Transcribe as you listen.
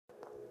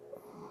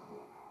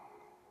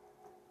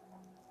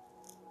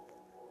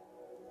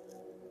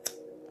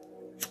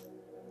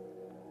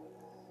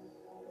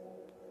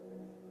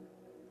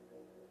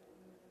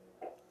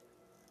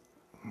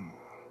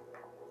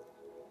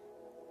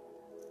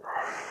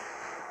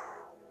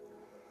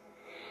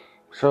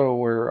So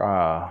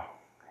we're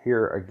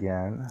here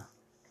again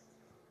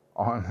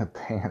on the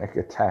Panic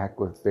Attack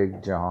with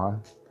Big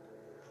John.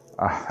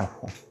 I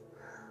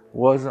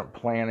wasn't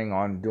planning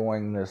on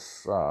doing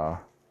this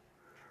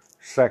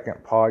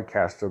second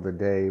podcast of the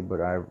day,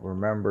 but I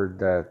remembered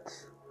that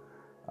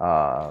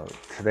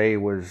today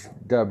was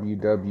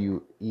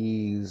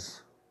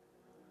WWE's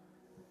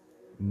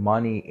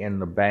Money in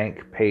the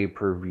Bank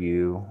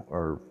pay-per-view,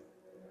 or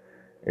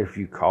if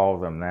you call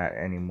them that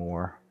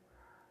anymore.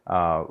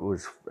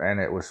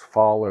 It was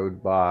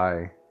followed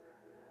by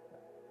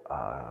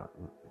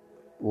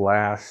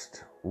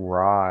Last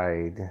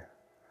Ride,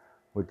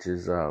 which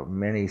is a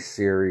mini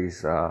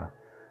series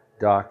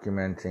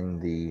documenting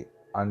the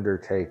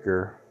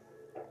Undertaker,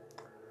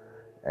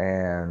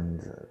 and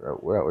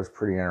that was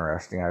pretty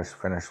interesting. I just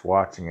finished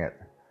watching it.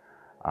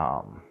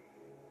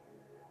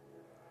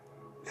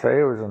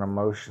 Today was an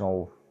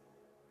emotional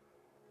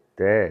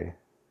day.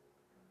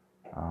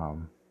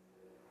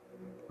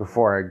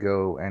 Before I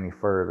go any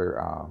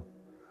further,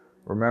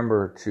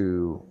 remember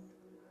to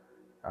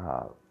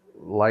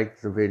like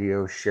the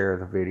video, share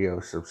the video,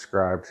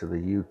 subscribe to the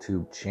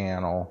YouTube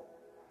channel.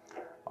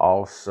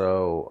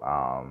 Also,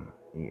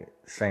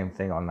 same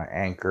thing on the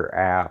Anchor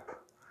app.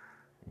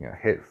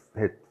 Hit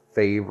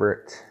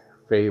favorite,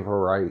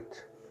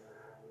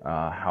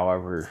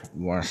 however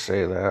you want to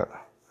say that,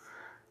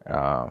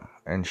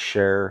 and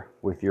share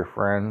with your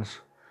friends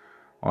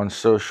on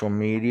social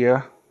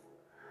media.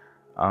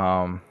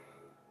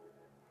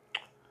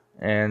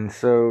 And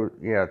so,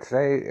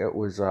 today it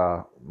was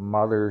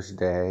Mother's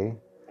Day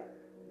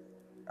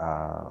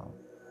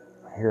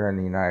here in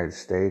the United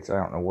States. I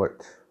don't know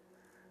what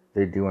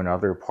they do in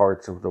other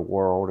parts of the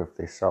world, if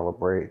they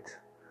celebrate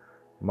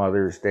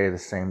Mother's Day the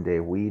same day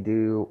we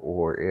do,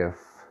 or if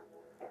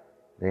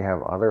they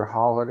have other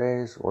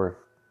holidays, or if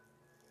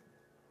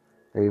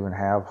they even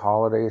have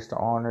holidays to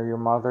honor your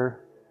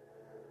mother.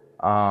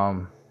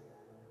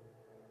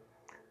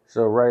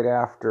 So right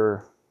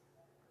after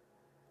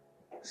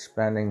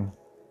spending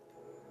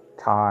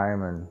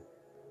time and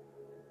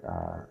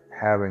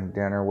having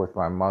dinner with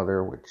my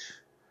mother, which,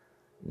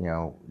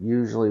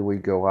 usually we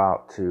go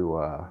out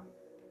to,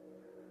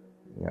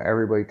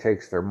 everybody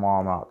takes their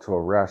mom out to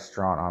a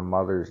restaurant on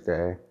Mother's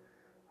Day.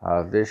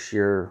 This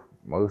year,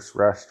 most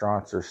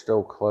restaurants are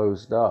still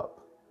closed up.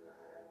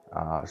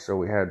 So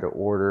we had to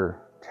order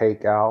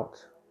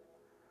takeout.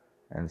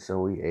 And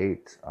so we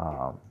ate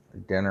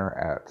dinner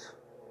at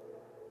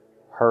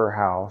her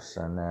house,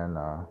 and then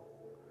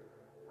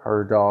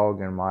her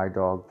dog and my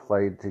dog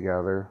played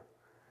together.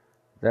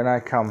 Then I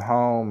come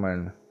home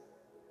and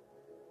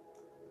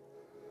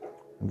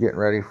I'm getting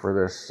ready for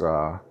this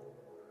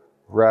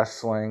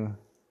wrestling,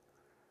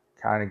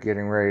 kind of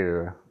getting ready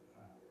to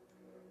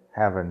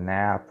have a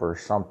nap or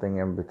something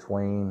in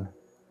between.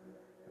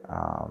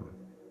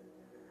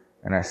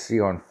 And I see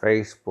on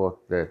Facebook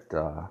that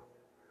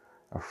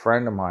a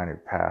friend of mine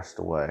had passed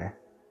away.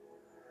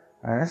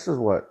 And this is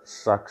what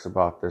sucks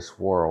about this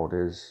world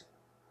is,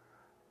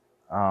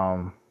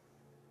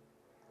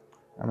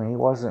 he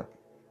wasn't,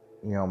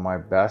 my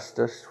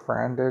bestest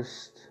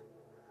friendest,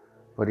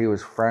 but he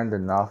was friend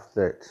enough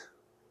that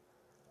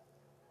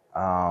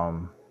I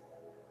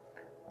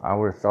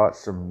would have thought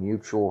some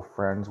mutual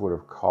friends would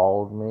have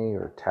called me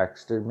or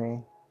texted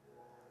me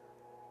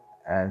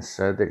and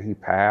said that he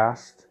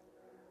passed.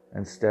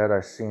 Instead,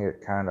 I seen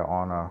it kind of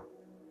on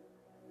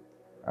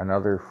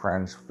another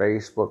friend's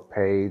Facebook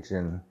page,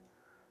 and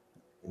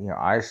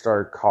I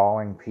started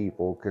calling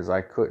people because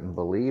I couldn't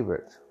believe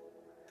it,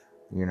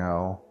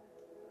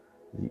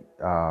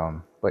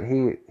 but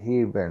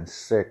he'd been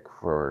sick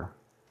for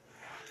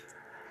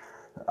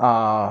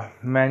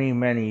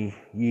many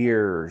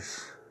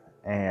years,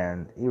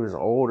 and he was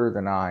older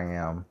than I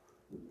am,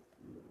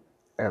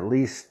 at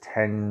least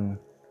 10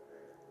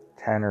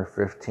 or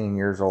 15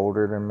 years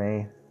older than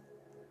me.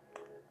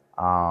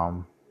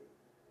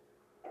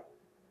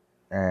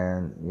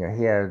 And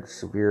he had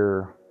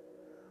severe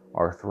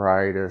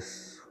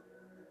arthritis,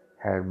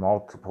 had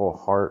multiple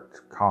heart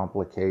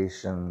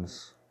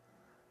complications.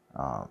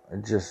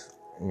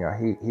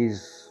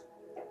 He's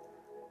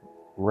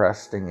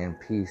resting in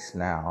peace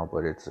now,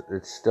 but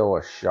it's still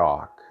a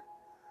shock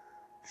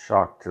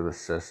to the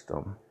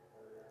system.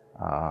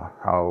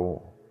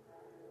 How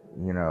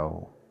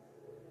you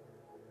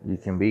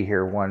can be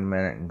here 1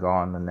 minute and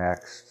gone the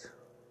next.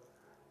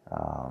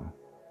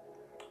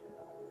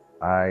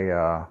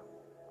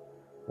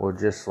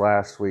 Just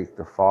last week,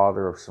 the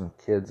father of some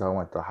kids I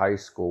went to high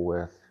school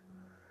with,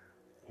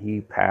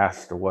 he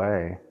passed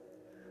away.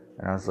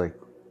 And I was like,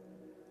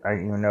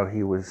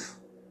 he was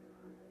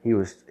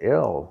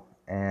ill.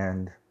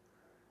 And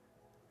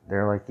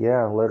they're like,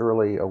 yeah,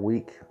 literally a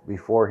week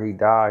before he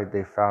died,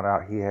 they found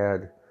out he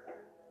had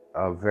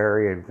a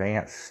very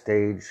advanced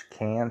stage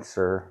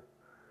cancer.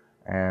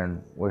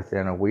 And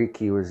within a week,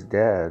 he was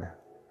dead.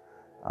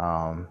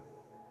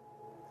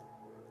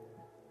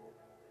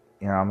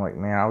 I'm like,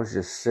 man, I was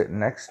just sitting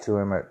next to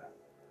him at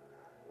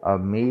a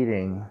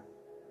meeting,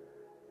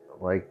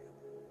 like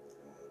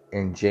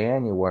in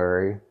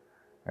January,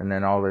 and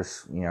then all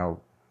this,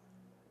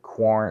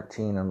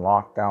 quarantine and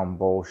lockdown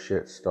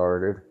bullshit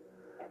started.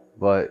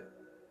 But,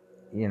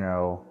 you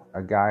know,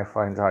 a guy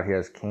finds out he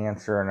has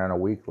cancer and then a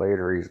week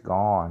later he's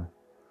gone.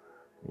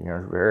 You know,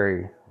 it's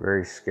very,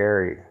 very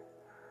scary.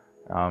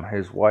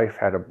 His wife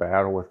had a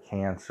battle with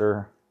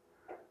cancer,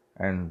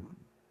 and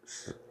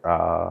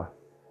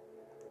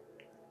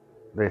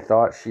they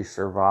thought she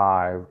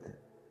survived.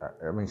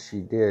 I mean,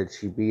 she did.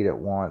 She beat it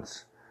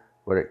once,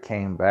 but it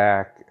came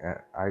back.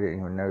 I didn't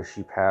even know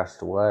she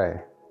passed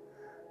away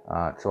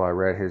until I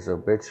read his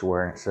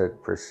obituary and it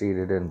said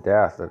preceded in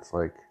death. It's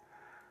like,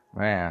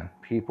 man,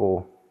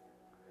 people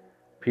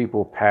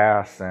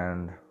pass,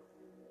 and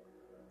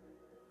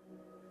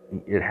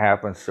it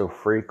happens so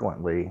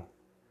frequently.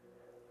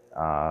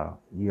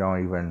 You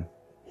don't even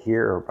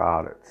hear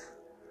about it,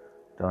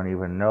 don't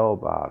even know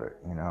about it.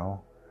 You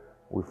know,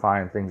 we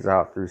find things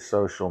out through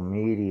social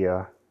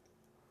media,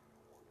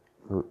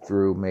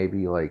 through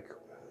maybe like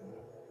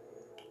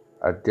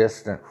a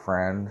distant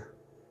friend,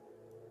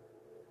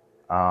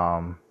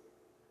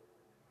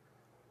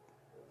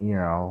 you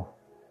know,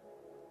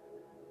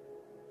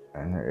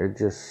 and it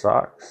just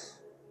sucks.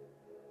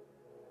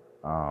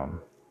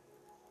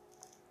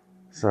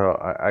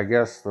 So I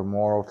guess the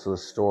moral to the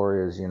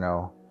story is, you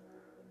know,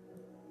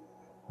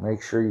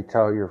 make sure you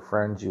tell your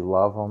friends you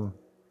love them.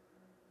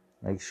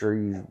 Make sure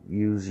you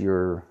use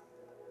your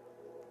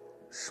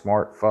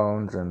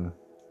smartphones and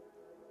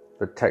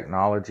the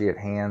technology at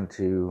hand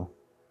to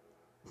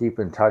keep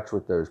in touch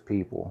with those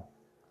people.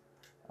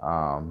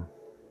 You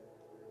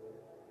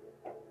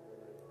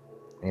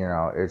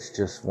know, it's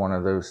just one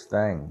of those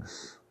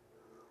things.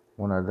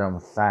 One of them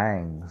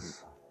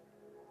things.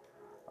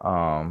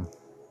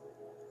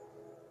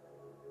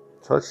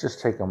 So let's just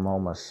take a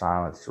moment of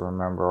silence to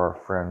remember our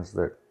friends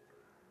that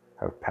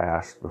have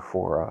passed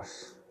before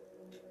us.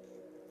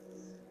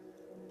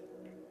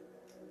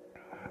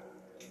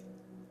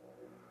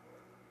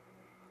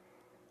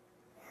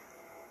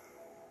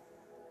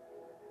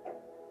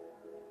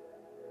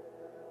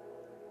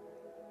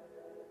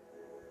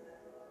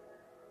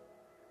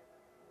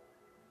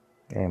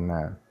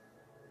 Amen.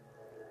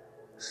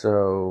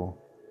 So,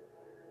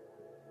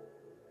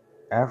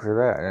 after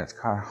that, and it's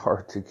kind of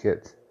hard to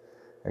get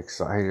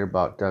excited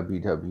about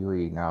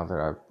WWE now that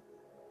I've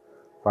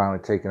finally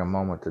taken a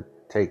moment to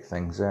take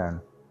things in.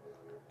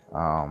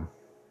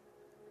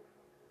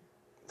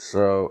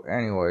 So,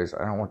 anyways,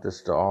 I don't want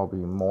this to all be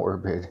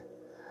morbid.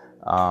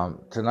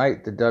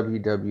 Tonight, the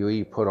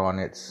WWE put on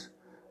its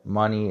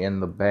Money in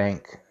the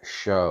Bank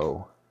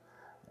show,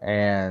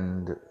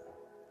 and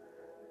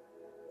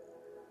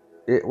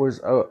it was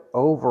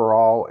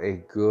overall a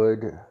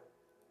good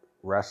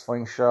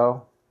wrestling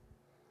show.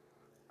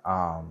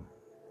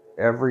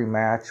 Every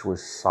match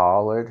was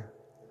solid.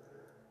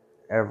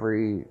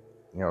 Every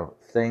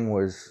thing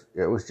was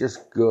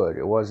just good.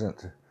 It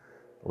wasn't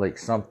like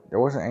there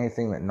wasn't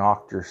anything that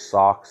knocked your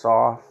socks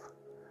off.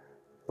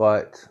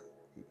 But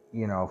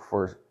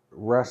for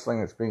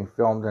wrestling that's being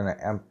filmed in an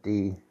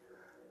empty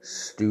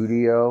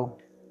studio,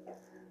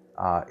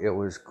 it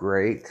was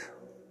great.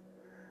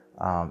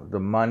 The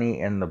Money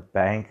in the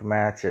Bank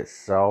match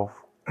itself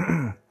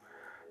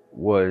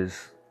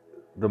was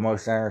the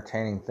most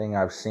entertaining thing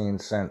I've seen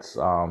since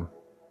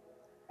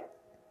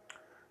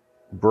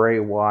Bray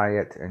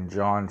Wyatt and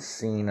John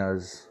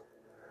Cena's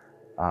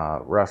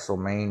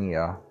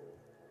WrestleMania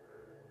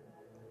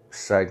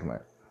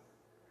segment.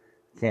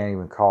 Can't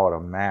even call it a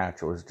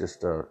match. It was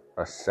just a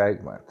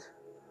segment.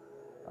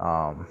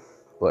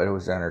 But it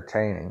was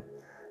entertaining.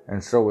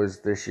 And so was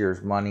this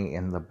year's Money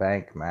in the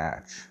Bank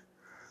match.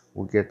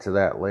 We'll get to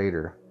that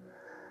later.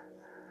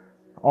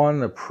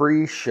 On the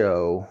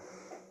pre-show,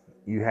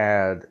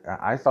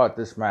 I thought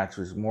this match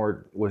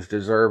was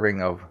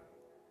deserving of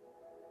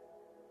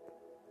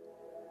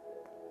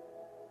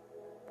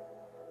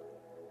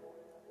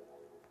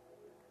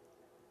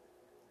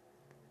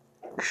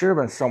should have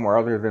been somewhere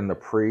other than the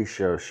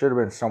pre-show. Should have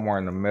been somewhere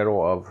in the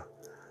middle of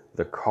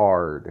the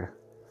card,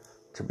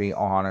 to be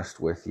honest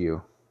with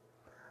you.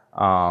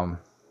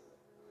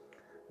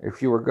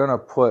 If you were going to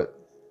put...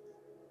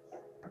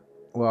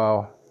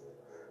 Well,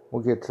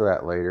 we'll get to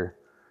that later.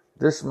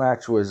 This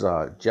match was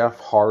Jeff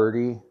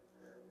Hardy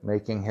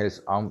making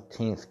his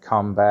umpteenth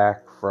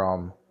comeback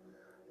from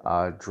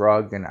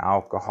drug and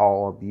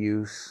alcohol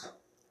abuse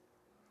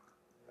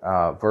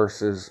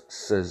versus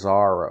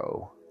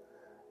Cesaro.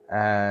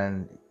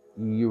 And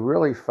you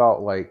really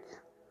felt like,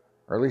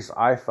 or at least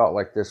I felt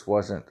like, this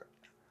wasn't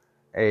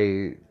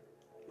a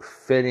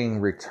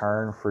fitting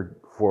return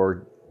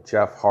for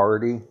Jeff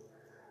Hardy.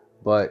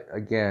 But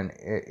again,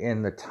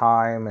 in the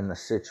time and the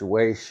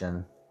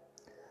situation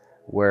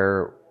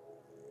where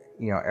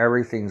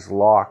everything's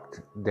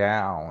locked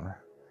down,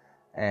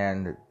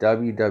 and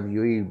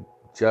WWE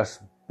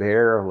just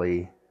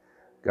barely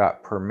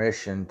got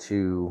permission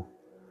to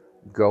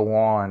go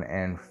on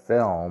and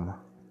film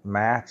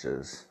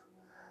matches,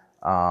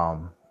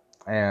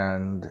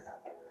 and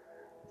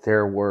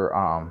there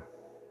was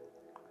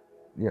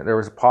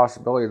a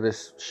possibility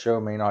this show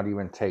may not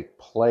even take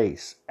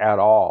place at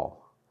all.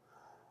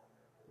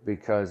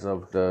 because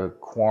of the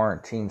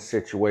quarantine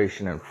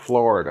situation in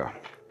Florida,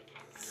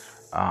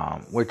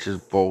 which is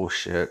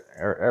bullshit.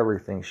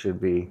 Everything should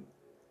be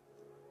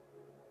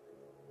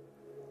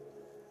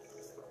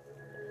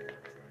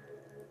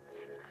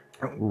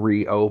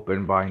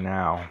reopened by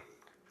now,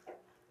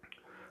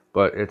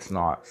 but it's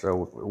not.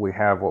 So we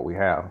have what we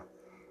have.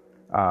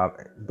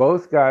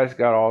 Both guys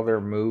got all their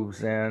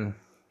moves in.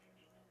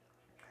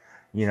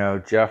 You know,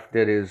 Jeff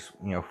did his,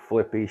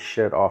 flippy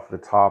shit off the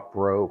top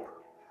rope.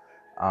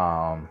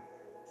 I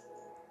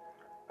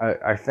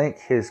think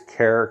his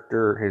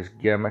character, his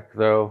gimmick,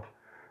 though,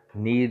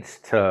 needs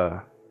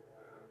to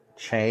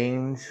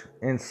change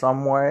in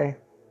some way.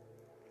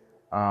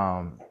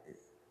 In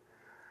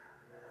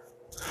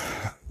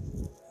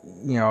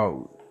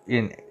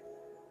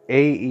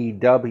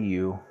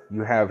AEW,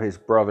 you have his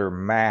brother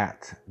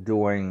Matt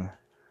doing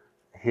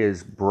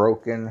his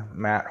broken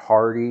Matt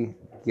Hardy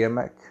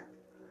gimmick,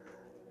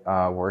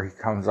 where he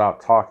comes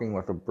out talking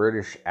with a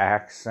British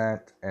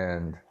accent,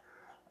 and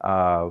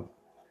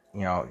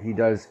he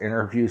does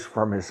interviews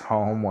from his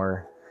home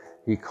where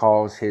he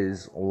calls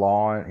his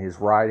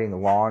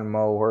riding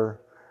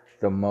lawnmower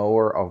the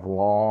mower of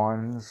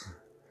lawns.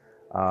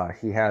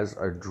 He has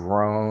a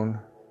drone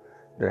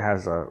that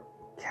has a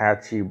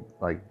catchy,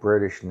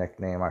 British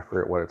nickname. I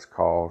forget what it's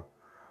called.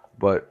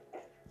 But,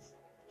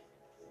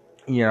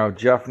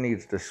 Jeff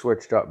needs to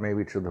switch up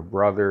maybe to the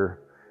Brother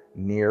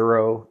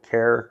Nero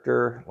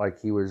character like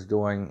he was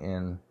doing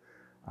in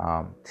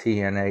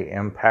TNA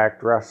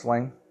Impact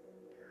Wrestling.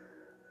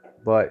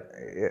 But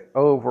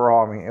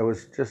overall, it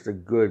was just a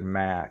good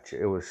match.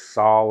 It was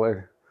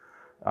solid.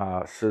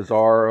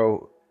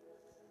 Cesaro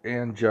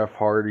and Jeff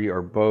Hardy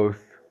are both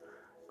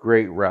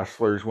great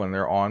wrestlers when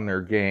they're on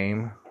their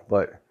game.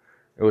 But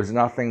it was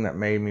nothing that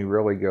made me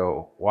really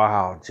go,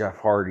 wow, Jeff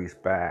Hardy's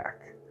back.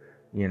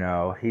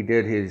 He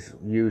did his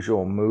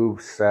usual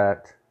move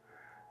set.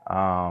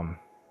 And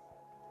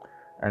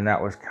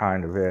that was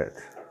kind of it.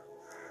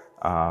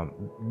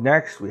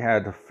 Next, we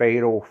had the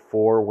Fatal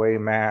 4-Way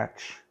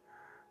match.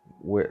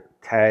 With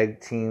tag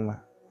team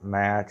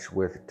match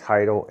with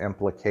title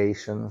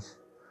implications.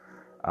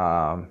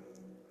 You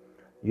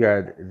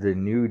had the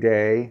New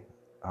Day,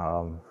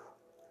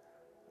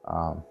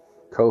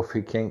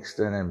 Kofi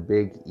Kingston and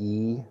Big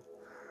E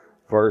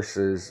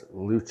versus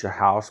Lucha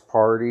House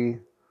Party.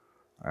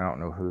 I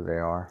don't know who they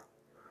are.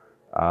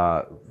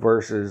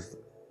 Versus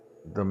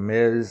The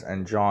Miz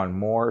and John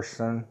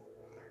Morrison.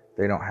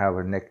 They don't have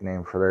a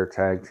nickname for their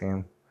tag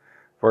team.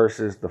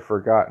 Versus the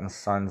Forgotten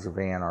Sons of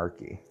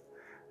Anarchy.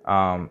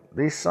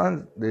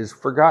 These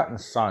Forgotten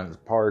Sons,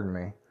 pardon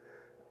me,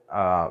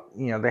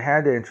 they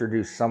had to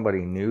introduce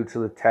somebody new to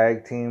the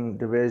tag team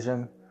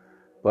division,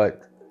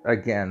 but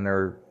again,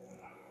 they're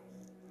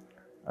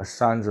a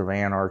Sons of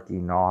Anarchy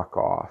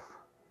knockoff,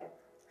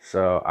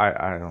 so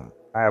I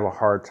have a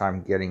hard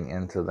time getting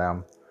into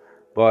them,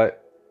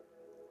 but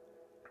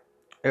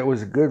it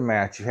was a good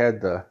match. You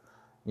had the,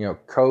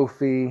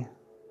 Kofi,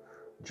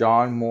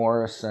 John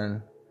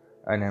Morrison,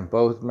 and then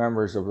both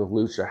members of the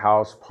Lucha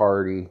House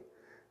Party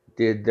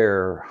did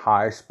their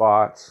high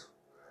spots.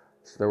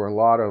 So there were a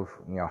lot of,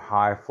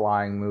 high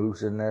flying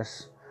moves in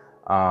this.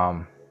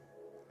 John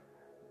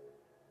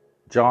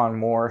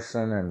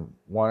Morrison and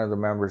one of the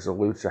members of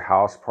Lucha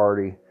House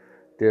Party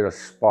did a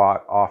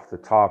spot off the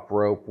top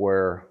rope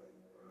where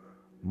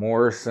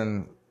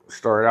Morrison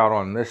started out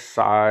on this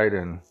side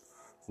and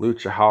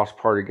Lucha House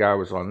Party guy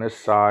was on this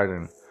side,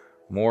 and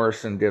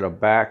Morrison did a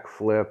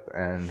backflip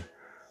and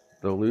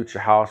the Lucha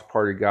House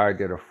Party guy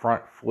did a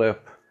front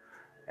flip.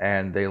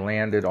 And they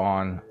landed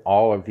on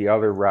all of the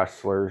other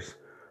wrestlers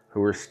who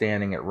were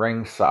standing at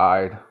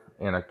ringside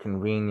in a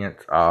convenient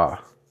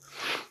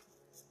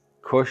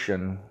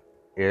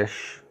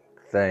cushion-ish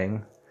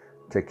thing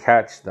to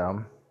catch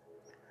them.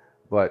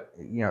 But,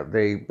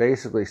 they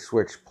basically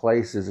switched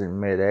places in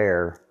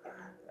midair.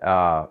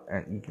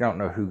 And you don't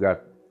know who got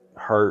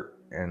hurt.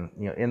 And,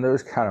 in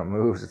those kind of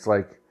moves, it's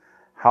like,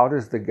 how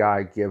does the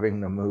guy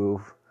giving the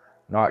move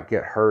not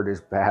get hurt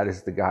as bad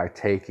as the guy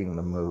taking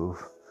the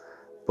move?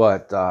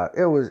 But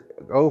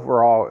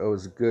overall, it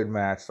was a good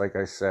match, like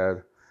I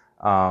said.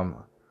 The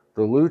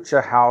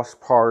Lucha House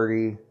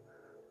Party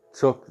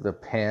took the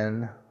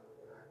pin,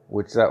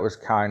 which that was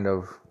kind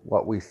of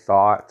what we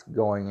thought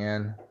going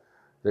in,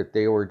 that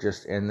they were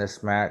just in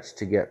this match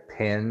to get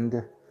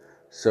pinned,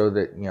 so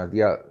that,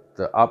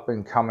 the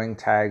up-and-coming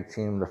tag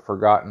team, the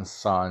Forgotten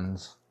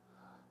Sons,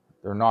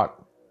 they're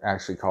not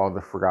actually called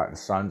the Forgotten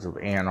Sons of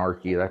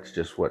Anarchy, that's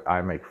just what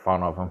I make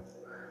fun of them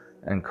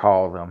and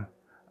call them.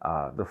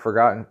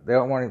 They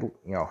don't want to,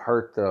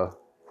 hurt the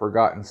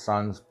Forgotten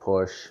Sons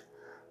push.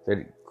 They,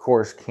 of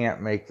course,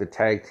 can't make the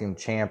tag team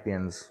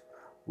champions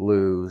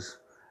lose.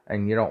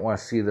 And you don't want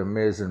to see the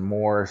Miz and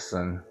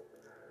Morrison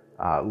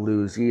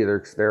lose either,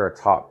 because they're a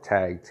top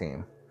tag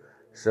team.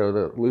 So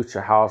the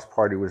Lucha House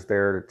Party was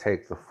there to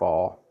take the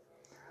fall.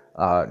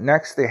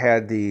 Next, they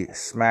had the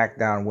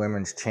SmackDown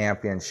Women's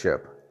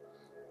Championship.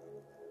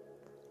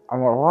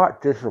 I'm a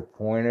lot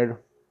disappointed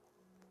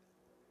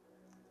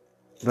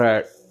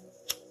that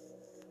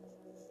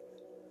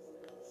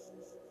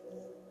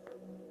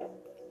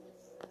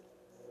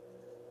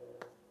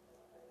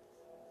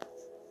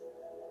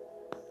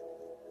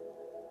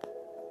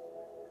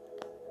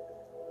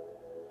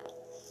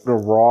the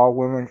Raw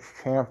Women's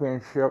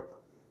Championship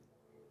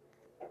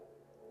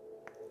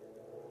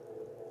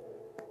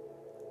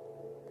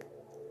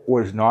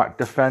was not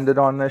defended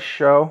on this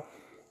show.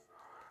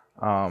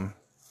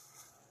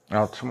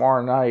 Now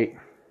tomorrow night,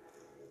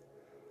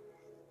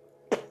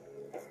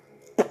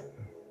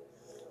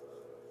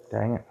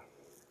 dang it,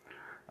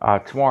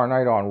 tomorrow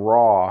night on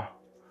Raw,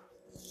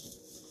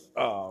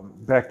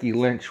 Becky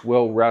Lynch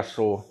will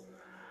wrestle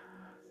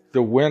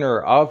the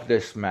winner of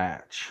this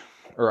match,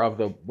 or of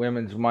the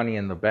women's Money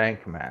in the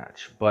Bank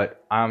match.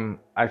 But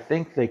I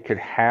think they could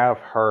have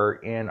her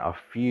in a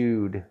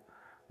feud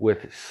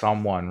with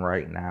someone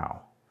right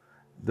now.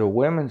 The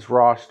women's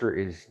roster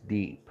is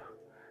deep.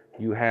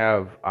 You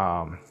have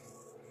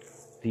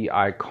the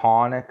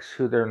Iconics,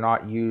 who they're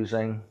not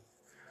using.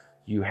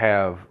 You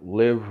have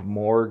Liv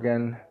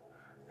Morgan,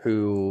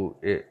 who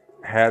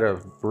had a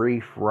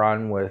brief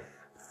run with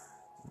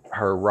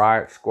her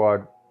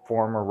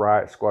former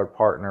Riot Squad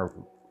partner,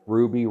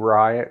 Ruby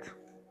Riot.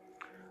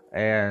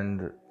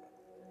 And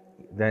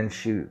then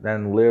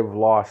Liv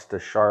lost to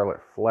Charlotte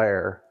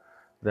Flair,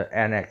 the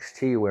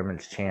NXT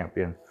Women's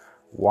Champion.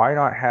 Why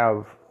not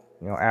have,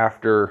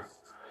 after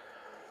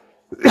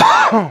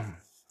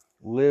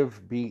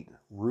Liv beat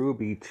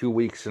Ruby 2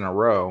 weeks in a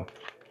row,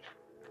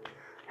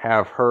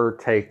 have her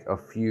take a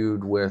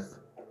feud with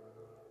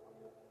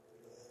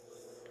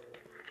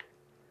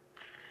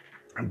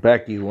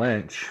Becky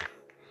Lynch,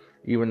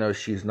 even though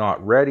she's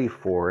not ready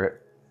for it.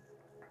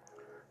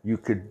 You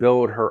could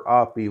build her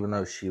up even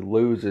though she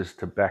loses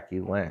to Becky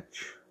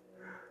Lynch.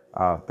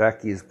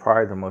 Becky is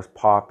probably the most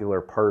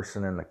popular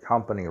person in the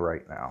company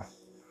right now.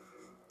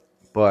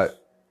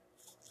 But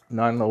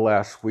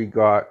nonetheless, we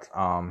got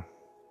Tamina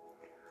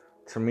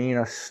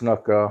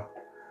Snuka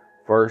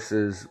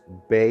versus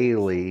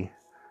Bayley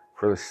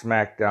for the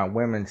SmackDown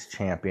Women's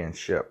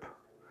Championship.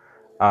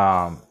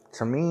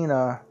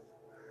 Tamina,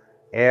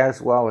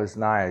 as well as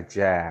Nia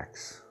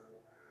Jax,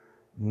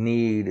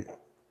 need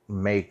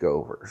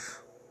makeovers.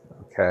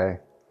 Okay?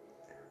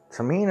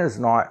 Tamina's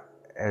not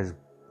as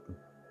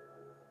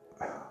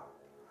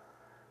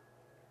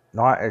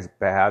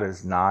bad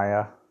as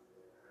Nia,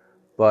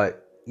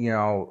 but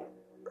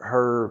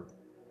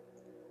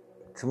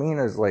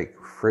Tamina's like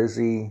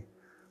frizzy,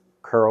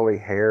 curly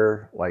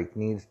hair, like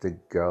needs to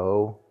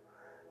go,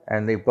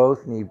 and they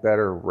both need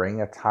better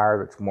ring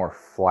attire that's more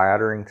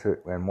flattering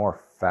and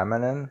more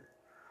feminine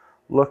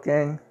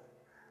looking.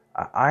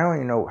 I don't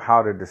even know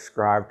how to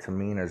describe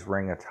Tamina's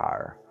ring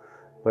attire,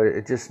 but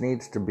it just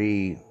needs to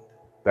be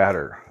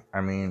better.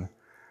 I mean,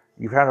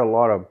 you've had a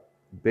lot of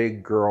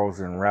big girls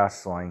in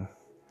wrestling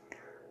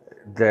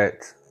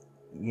that,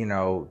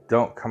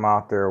 don't come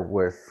out there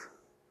with,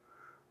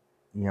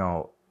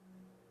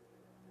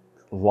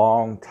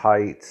 long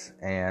tights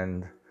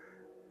and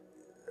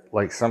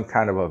like some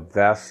kind of a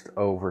vest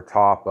over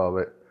top of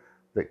it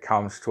that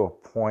comes to a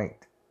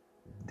point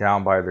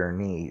down by their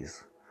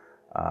knees.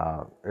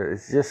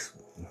 It's just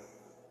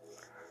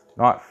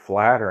not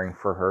flattering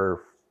for her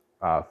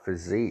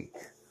physique.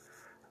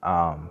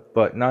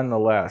 But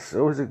nonetheless,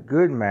 it was a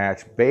good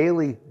match.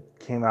 Bayley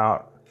came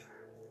out,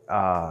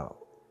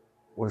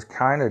 was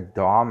kind of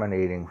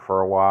dominating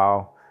for a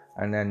while,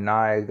 and then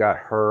Nia got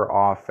her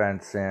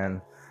offense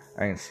in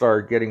and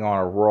started getting on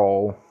a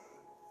roll.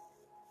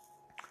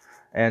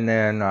 And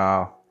then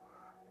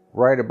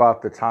right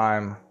about the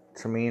time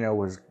Tamina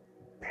was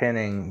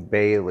pinning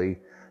Bayley,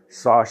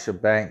 Sasha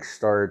Banks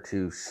started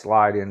to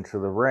slide into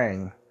the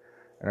ring.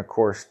 And of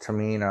course,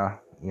 Tamina,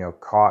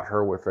 caught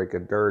her with like a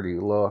dirty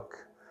look.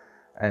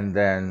 And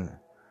then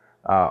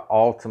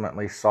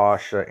ultimately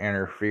Sasha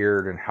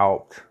interfered and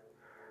helped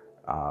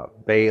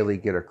Bayley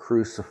get a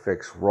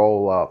crucifix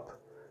roll up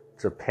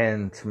to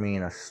pin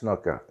Tamina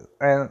Snuka.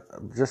 And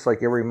just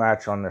like every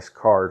match on this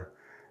card,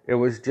 it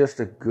was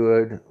just a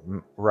good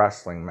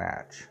wrestling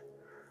match.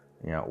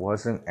 It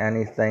wasn't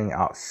anything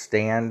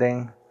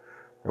outstanding.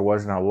 There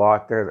wasn't a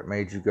lot there that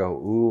made you go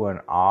ooh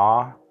and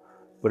ah,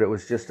 but it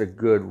was just a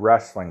good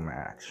wrestling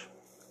match.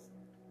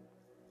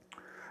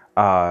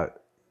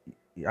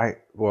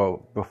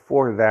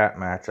 Before that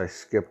match, I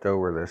skipped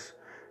over this.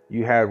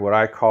 You had what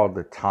I called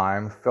the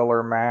time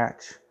filler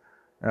match.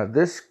 Now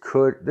this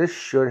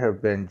should have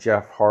been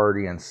Jeff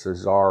Hardy and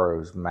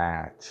Cesaro's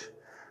match,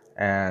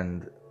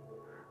 and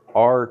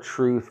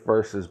R-Truth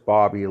versus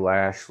Bobby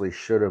Lashley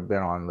should have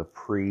been on the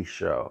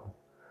pre-show.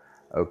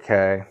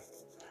 Okay?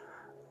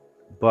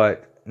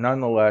 But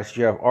nonetheless,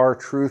 you have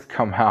R-Truth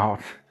come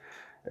out,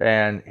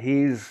 and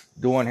he's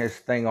doing his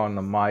thing on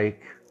the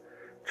mic,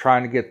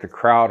 trying to get the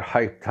crowd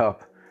hyped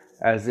up,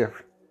 as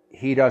if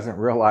he doesn't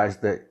realize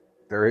that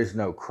there is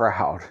no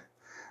crowd.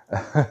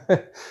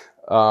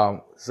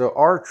 So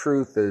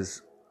R-Truth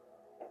is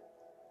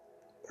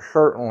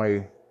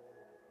certainly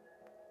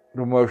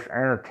the most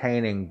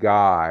entertaining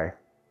guy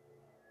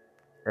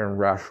in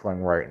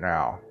wrestling right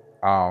now.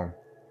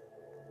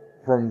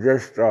 From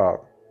just a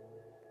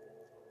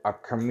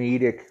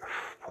comedic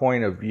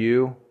point of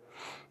view,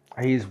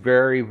 he's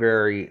very,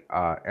 very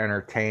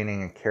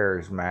entertaining and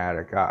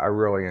charismatic. I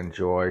really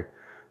enjoy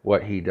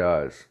what he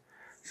does.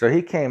 So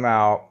he came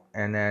out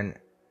And then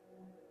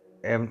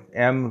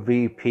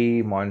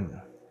MVP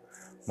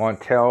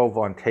Montel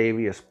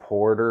Vontavious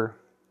Porter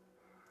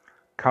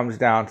comes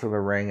down to the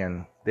ring,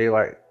 and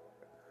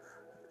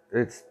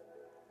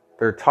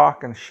they're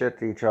talking shit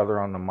to each other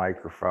on the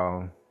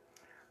microphone,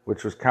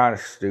 which was kind of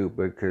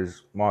stupid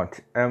because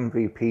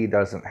MVP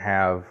doesn't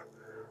have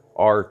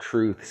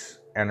R-Truth's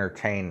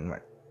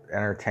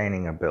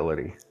entertaining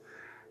ability.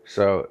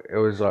 So it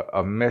was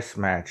a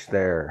mismatch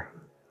there.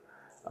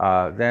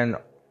 Then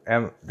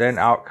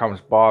out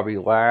comes Bobby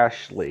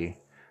Lashley.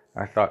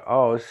 I thought,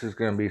 oh, this is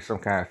going to be some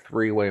kind of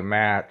three-way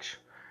match.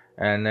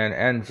 And then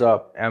ends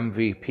up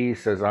MVP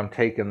says, I'm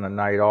taking the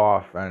night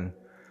off. And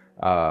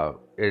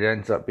it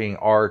ends up being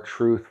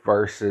R-Truth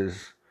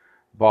versus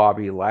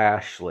Bobby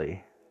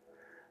Lashley.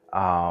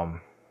 I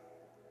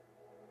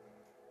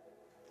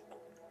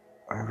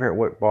forget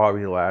what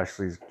Bobby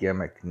Lashley's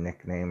gimmick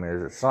nickname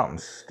is. It's something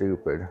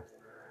stupid.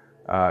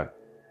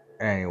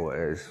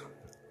 Anyways,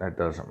 that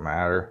doesn't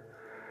matter.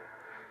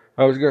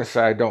 I was going to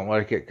say I don't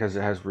like it because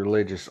it has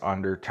religious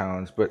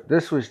undertones, but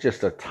this was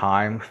just a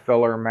time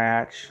filler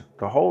match.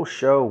 The whole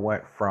show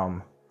went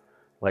from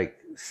like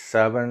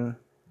 7.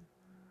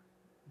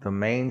 The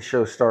main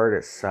show started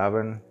at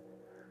 7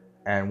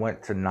 and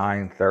went to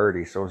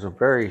 9:30. So it was a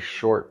very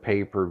short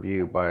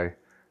pay-per-view by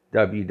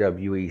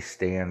WWE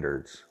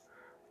standards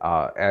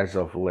as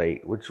of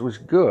late, which was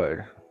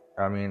good.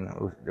 I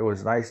mean, it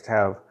was nice to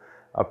have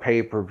a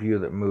pay-per-view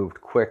that moved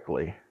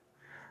quickly.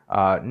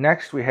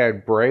 Next, we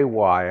had Bray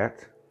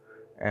Wyatt,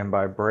 and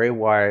by Bray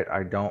Wyatt,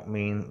 I don't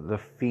mean The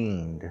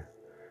Fiend.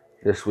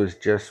 This was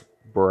just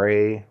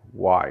Bray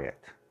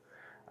Wyatt.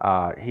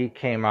 He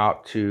came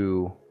out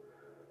to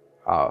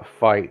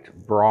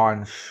fight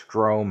Braun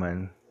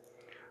Strowman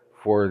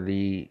for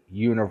the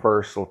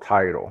Universal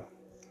title.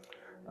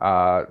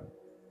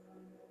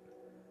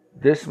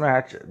 This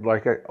match,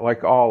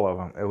 like all of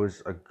them, it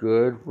was a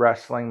good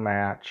wrestling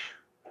match.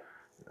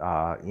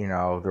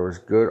 There was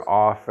good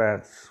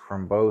offense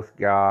from both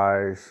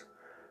guys.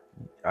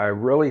 I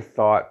really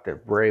thought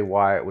that Bray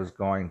Wyatt was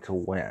going to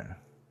win.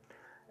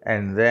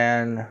 And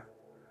then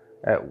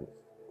at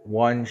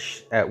one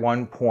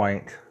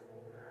point,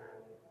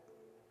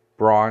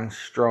 Braun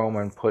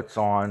Strowman puts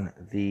on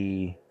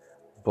the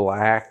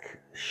black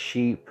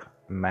sheep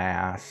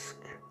mask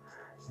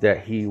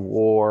that he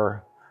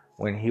wore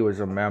when he was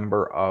a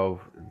member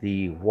of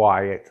the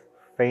Wyatt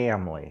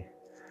family.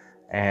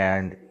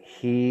 And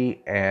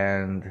he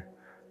and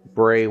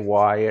Bray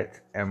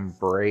Wyatt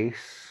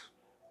embrace.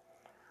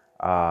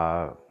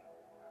 Braun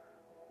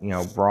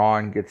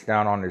gets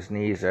down on his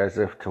knees as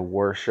if to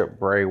worship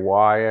Bray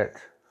Wyatt.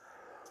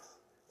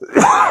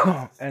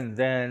 And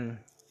then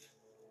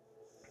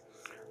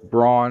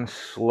Braun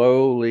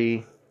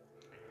slowly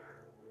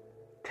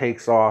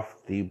takes off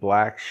the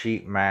black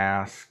sheep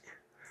mask.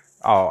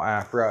 Oh, and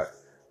I forgot,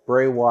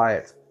 Bray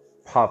Wyatt's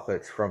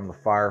puppets from the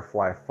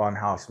Firefly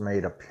Funhouse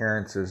made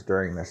appearances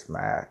during this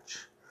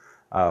match.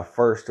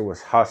 First it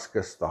was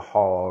Huskus the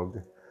Hog.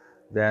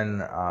 Then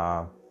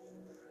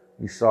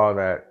you saw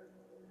that,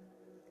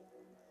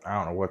 I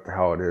don't know what the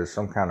hell it is,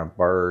 some kind of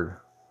bird.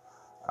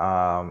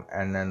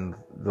 And then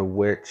the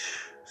witch,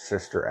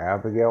 Sister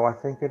Abigail, I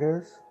think it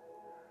is.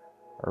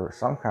 Or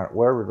some kind of,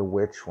 whatever the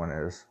witch one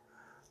is.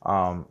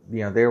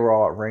 They were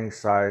all at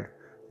ringside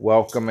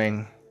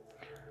welcoming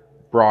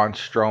Braun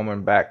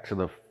Strowman back to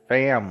the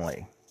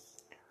family.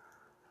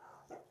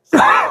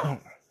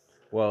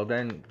 Well,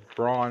 then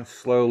Braun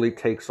slowly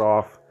takes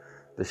off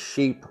the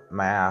sheep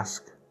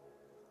mask,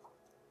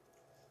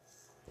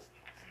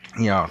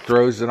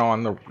 throws it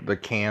on the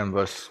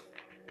canvas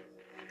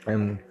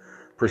and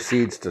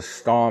proceeds to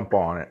stomp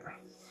on it.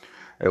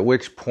 At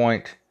which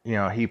point,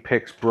 he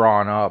picks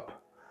Braun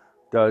up,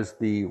 does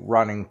the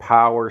running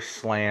power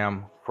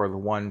slam for the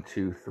 1,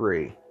 2,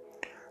 3.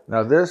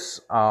 Now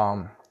this,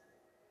 at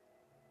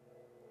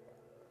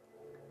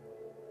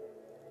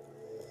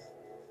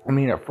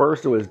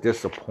first it was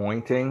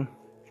disappointing,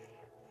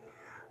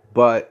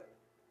 but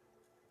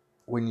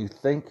when you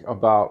think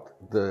about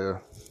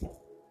the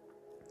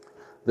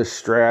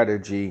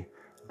strategy,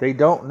 they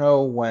don't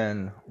know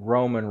when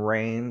Roman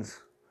Reigns,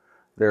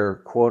 their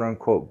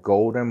quote-unquote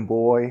golden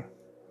boy,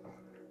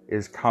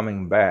 is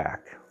coming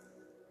back.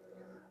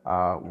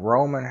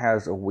 Roman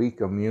has a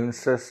weak immune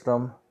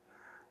system,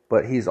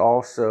 but he's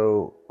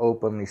also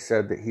openly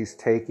said that he's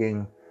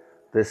taking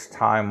this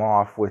time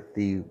off with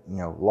the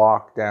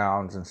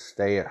lockdowns and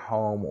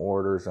stay-at-home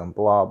orders and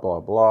blah blah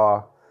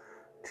blah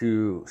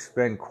to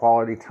spend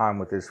quality time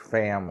with his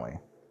family.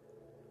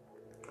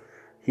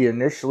 He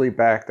initially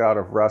backed out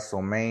of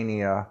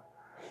WrestleMania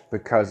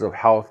because of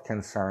health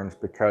concerns,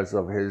 because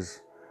of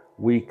his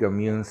weak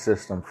immune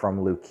system from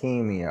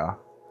leukemia,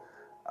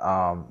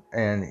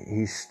 and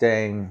he's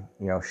staying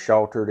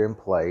sheltered in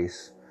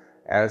place,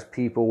 as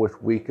people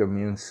with weak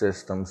immune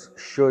systems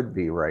should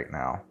be right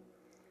now.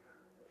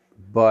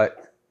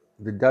 But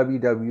the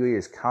WWE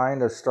is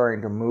kind of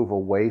starting to move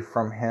away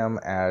from him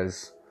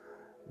as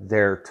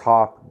their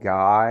top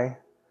guy,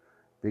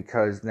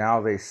 because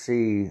now they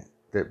see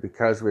that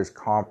because of his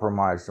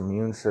compromised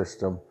immune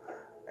system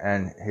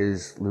and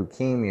his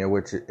leukemia,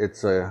 which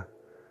it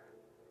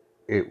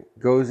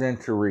goes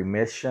into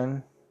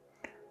remission,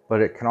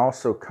 but it can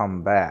also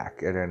come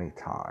back at any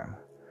time.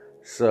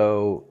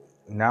 So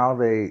now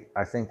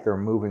I think they're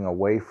moving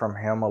away from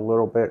him a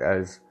little bit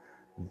as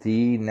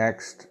the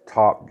next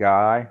top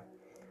guy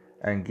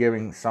and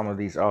giving some of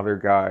these other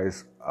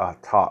guys a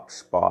top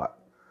spot.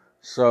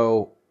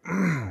 So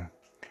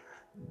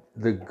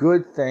the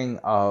good thing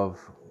of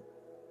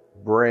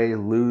Bray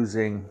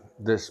losing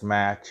this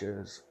match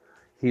is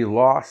he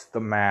lost the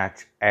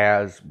match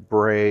as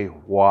Bray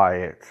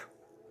Wyatt.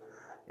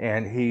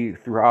 And he,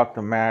 throughout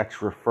the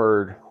match,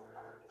 referred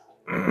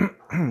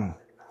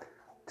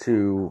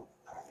to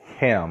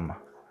him.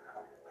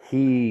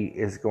 He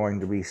is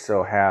going to be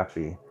so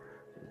happy.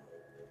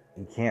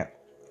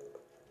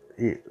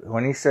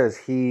 When he says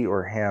he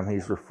or him,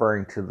 he's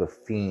referring to the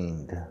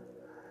Fiend.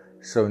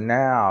 So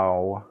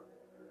now,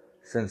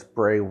 since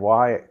Bray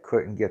Wyatt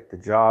couldn't get the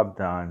job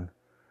done,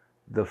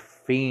 the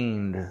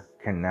Fiend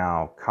can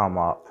now come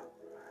up.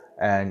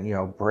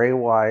 And, Bray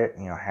Wyatt,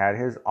 had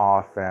his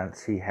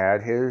offense. He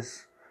had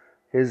his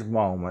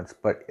moments,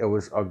 but it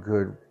was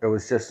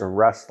just a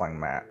wrestling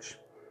match.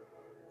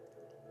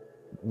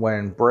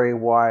 When Bray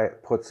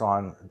Wyatt puts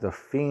on the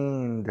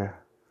Fiend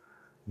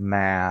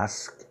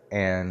mask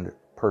and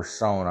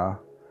persona,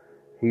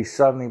 he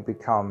suddenly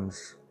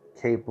becomes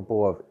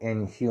capable of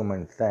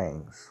inhuman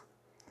things.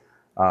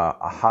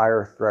 A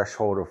higher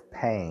threshold of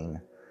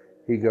pain.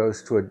 He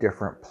goes to a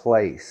different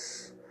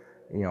place,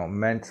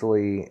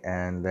 mentally,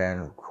 and then,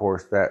 of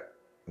course, that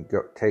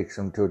takes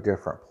him to a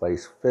different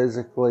place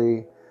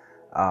physically,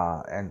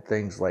 and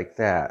things like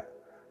that.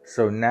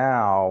 So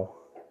now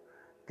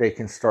they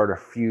can start a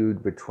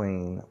feud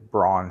between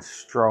Braun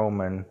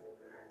Strowman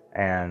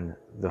and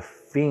the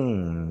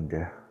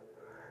Fiend.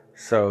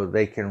 So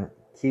they can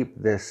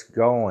keep this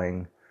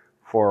going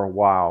for a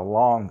while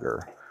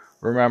longer.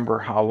 Remember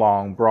how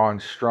long Braun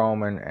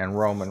Strowman and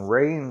Roman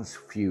Reigns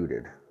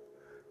feuded,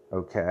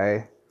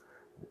 okay?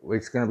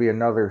 It's going to be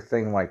another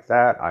thing like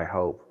that, I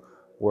hope,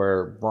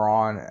 where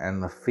Braun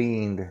and the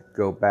Fiend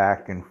go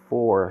back and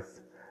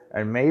forth.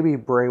 And maybe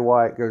Bray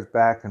Wyatt goes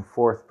back and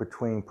forth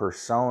between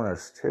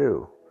personas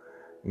too.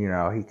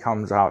 He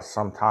comes out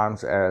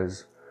sometimes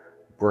as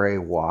Bray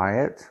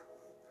Wyatt.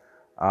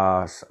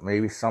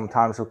 Maybe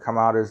sometimes he'll come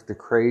out as the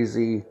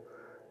crazy,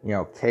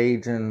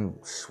 Cajun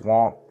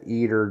swamp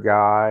eater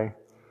guy,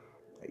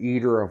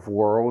 eater of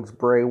worlds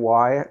Bray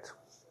Wyatt.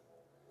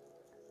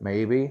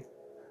 Maybe.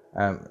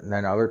 And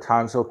then other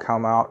times he'll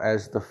come out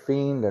as the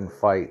Fiend and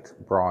fight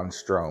Braun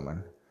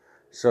Strowman.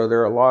 So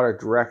there are a lot of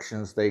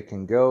directions they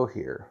can go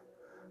here.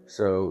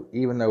 So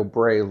even though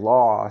Bray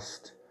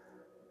lost,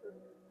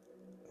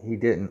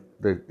 it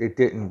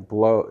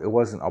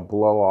wasn't a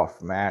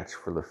blow-off match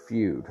for the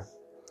feud.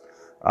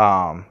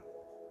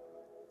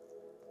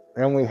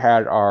 Then we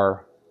had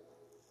our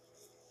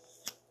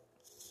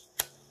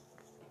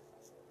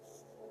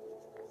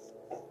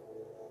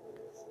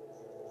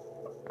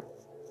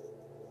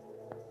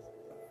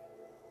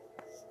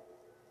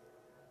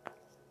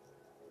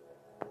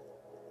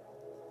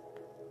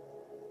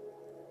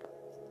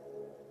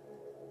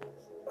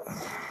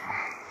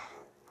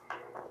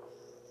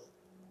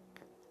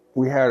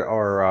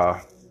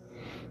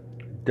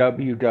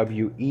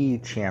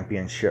WWE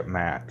Championship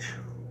match.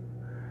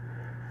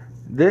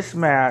 This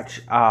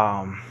match,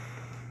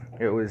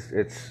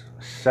 it's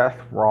Seth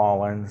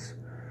Rollins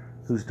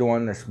who's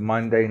doing this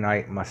Monday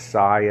Night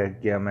Messiah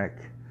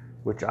gimmick,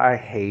 which I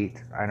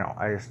hate.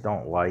 I just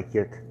don't like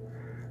it.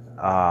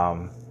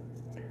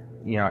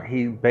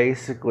 He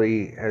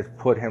basically has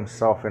put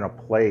himself in a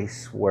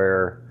place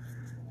where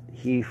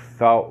he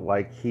felt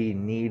like he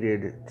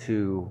needed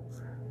to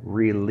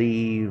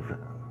relieve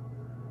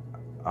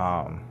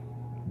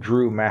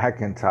Drew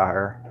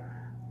McIntyre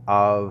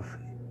of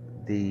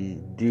the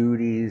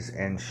duties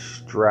and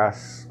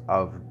stress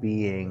of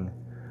being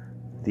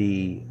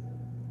the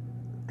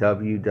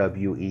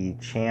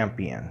WWE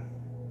champion.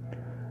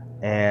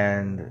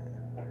 And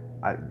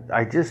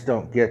I just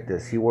don't get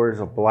this. He wears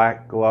a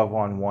black glove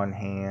on one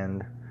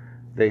hand.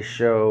 They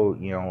show,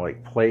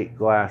 like plate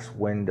glass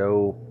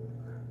window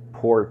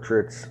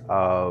portraits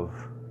of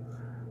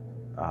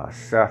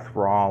Seth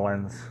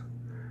Rollins.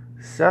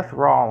 Seth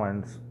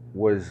Rollins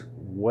was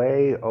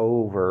way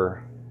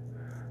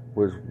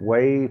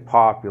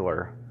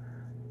popular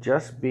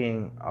just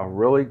being a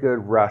really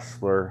good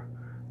wrestler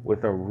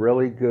with a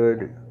really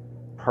good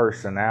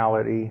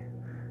personality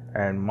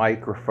and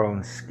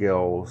microphone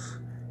skills.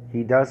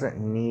 He doesn't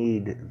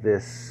need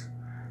this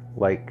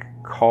like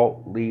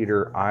cult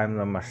leader, I'm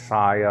the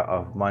Messiah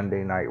of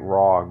Monday Night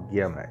Raw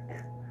gimmick.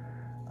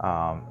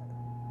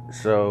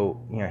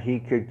 So he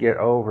could get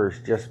over as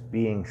just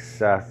being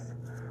Seth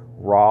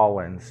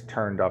Rollins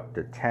turned up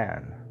to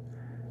 10.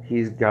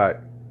 He's got,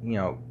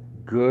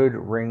 good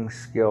ring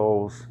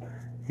skills.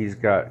 He's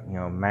got,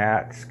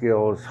 mat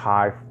skills,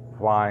 high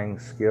flying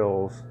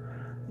skills,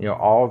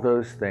 all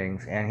those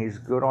things. And he's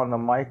good on the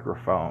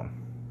microphone.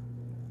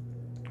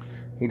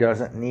 He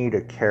doesn't need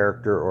a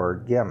character or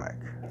a gimmick.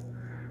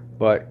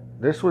 But,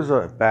 this was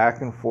a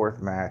back and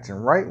forth match,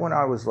 and right when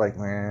I was like,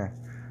 man,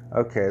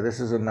 okay, this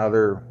is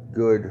another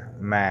good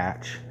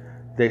match,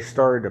 they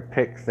started to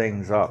pick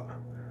things up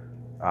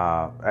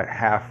at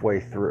halfway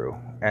through,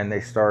 and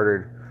they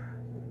started,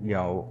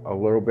 a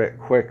little bit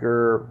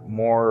quicker,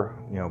 more,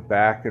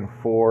 back and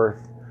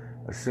forth.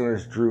 As soon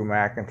as Drew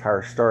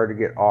McIntyre started to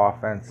get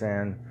offense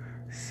in,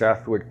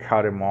 Seth would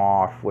cut him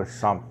off with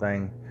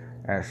something,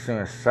 and as soon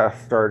as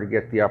Seth started to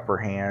get the upper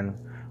hand,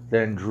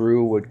 then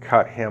Drew would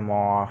cut him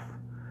off.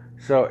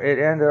 So it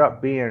ended up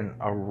being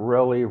a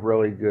really,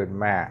 really good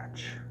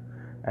match.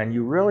 And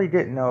you really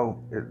didn't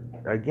know,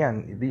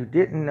 again, you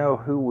didn't know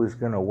who was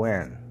going to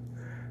win.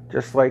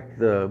 Just like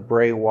the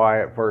Bray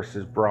Wyatt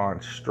versus Braun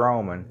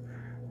Strowman,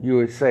 you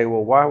would say,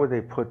 well, why would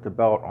they put the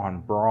belt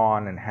on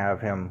Braun and have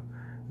him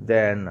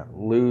then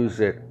lose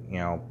it,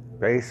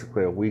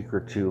 basically a week or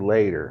two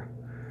later,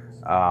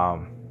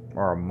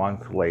 or a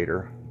month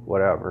later,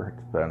 whatever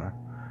it's been.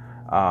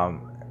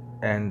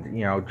 And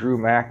Drew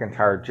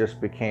McIntyre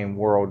just became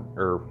world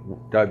or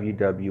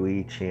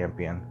WWE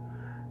champion.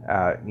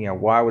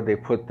 Why would they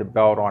put the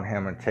belt on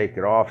him and take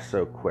it off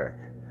so quick?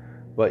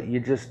 But you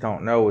just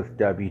don't know with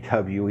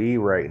WWE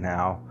right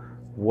now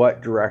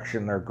what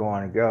direction they're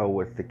going to go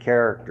with the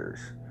characters.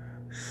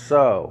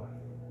 So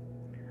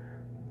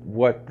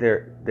what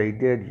they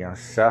did,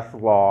 Seth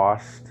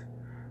lost.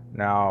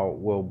 Now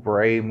will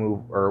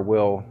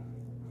will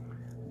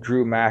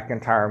Drew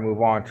McIntyre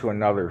move on to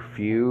another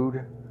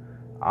feud?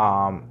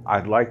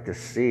 I'd like to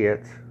see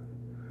it.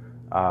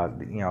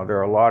 There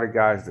are a lot of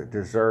guys that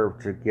deserve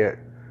to get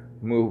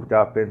moved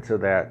up into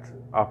that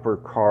upper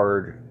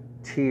card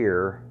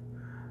tier,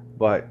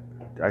 but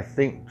I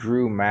think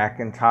Drew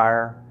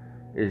McIntyre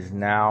is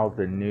now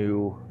the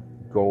new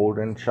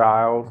golden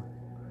child,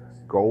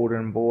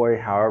 golden boy,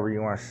 however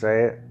you want to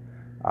say it,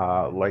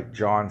 like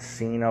John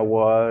Cena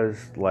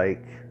was,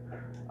 like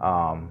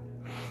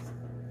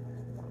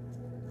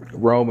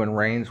Roman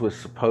Reigns was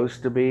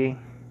supposed to be.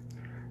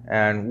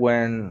 And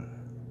when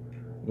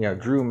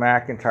Drew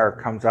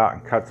McIntyre comes out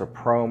and cuts a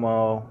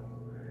promo,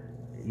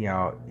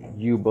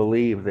 you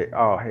believe that,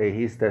 oh, hey,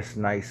 he's this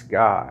nice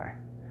guy.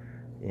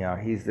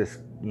 He's this,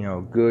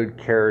 good,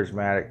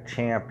 charismatic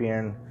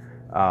champion.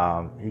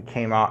 He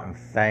came out and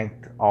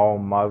thanked all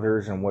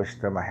mothers and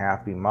wished them a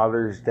happy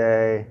Mother's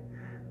Day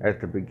at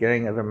the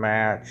beginning of the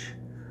match.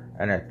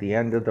 And at the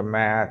end of the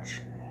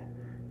match,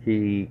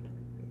 he,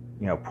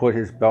 put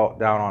his belt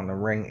down on the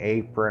ring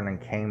apron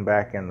and came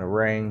back in the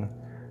ring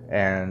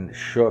and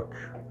shook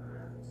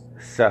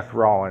Seth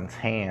Rollins'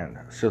 hand.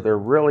 So they're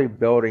really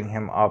building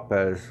him up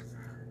as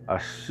a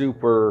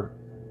super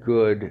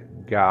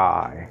good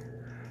guy.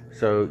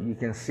 So you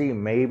can see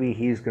maybe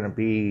he's going to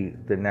be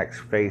the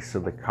next face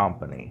of the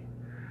company.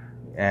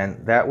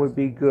 And that would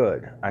be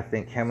good. I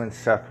think him and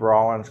Seth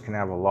Rollins can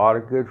have a lot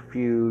of good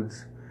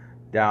feuds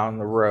down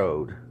the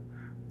road.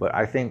 But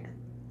I think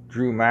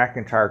Drew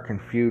McIntyre can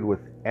feud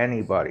with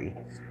anybody.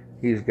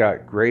 He's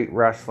got great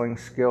wrestling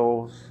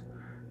skills.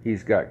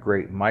 He's got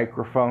great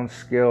microphone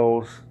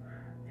skills.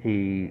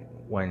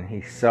 When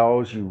he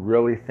sells, you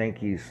really think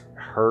he's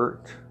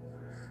hurt.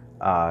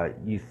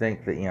 You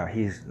think that,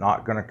 he's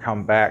not going to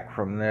come back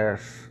from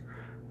this.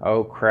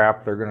 Oh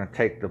crap, they're going to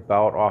take the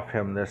belt off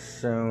him this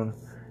soon.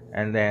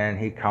 And then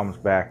he comes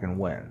back and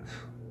wins.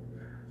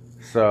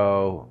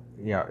 So,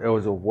 it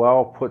was a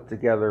well put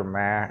together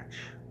match.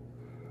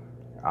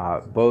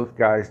 Both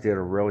guys did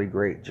a really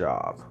great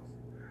job.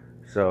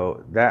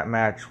 So that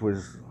match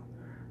was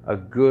a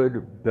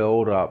good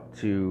build up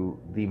to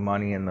the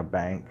Money in the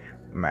Bank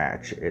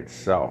match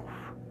itself.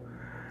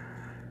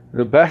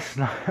 The best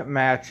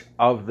match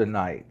of the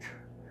night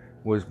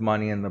was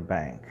Money in the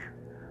Bank.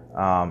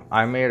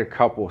 I made a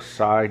couple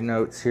side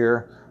notes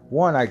here.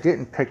 One, I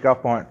didn't pick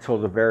up on it till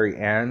the very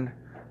end,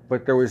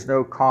 but there was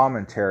no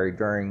commentary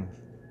during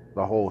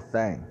the whole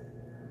thing.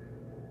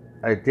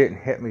 It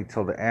didn't hit me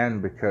till the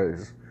end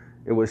because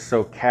it was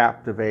so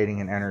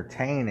captivating and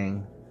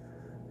entertaining.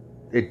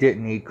 It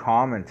didn't need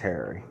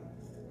commentary.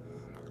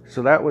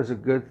 So that was a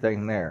good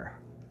thing there.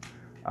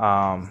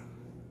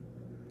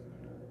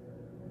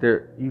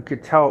 You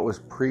could tell it was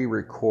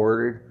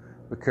pre-recorded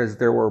because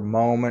there were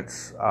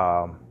moments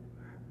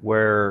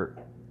where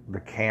the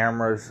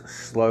cameras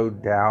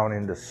slowed down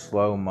into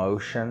slow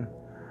motion,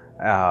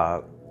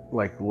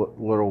 like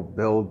little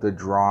build the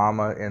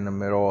drama in the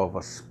middle of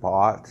a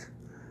spot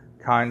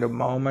kind of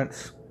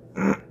moments.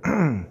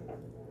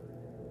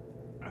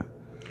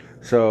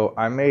 So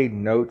I made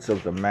notes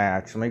of the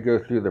match. Let me go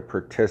through the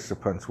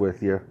participants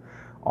with you.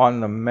 On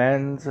the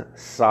men's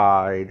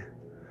side,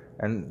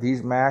 and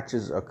these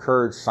matches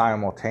occurred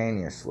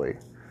simultaneously,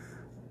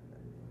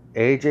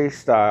 AJ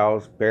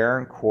Styles,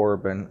 Baron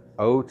Corbin,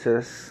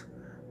 Otis,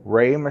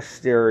 Rey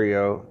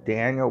Mysterio,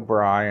 Daniel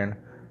Bryan,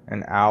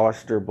 and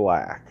Aleister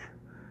Black.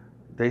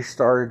 They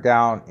started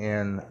down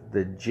in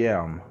the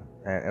gym,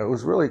 and it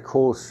was really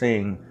cool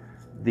seeing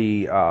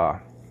the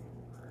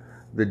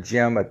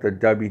gym at the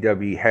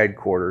WWE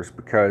headquarters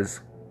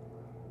because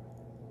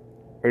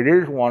it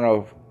is one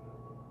of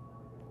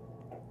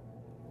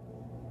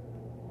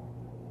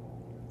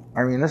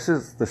I mean, this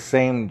is the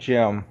same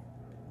gym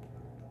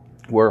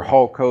where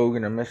Hulk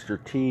Hogan and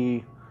Mr.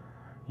 T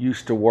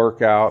used to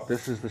work out.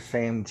 This is the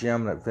same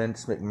gym that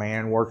Vince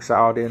McMahon works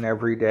out in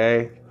every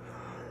day.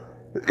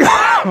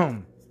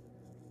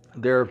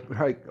 They're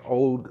like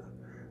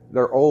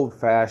they're old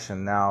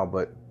fashioned now,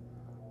 but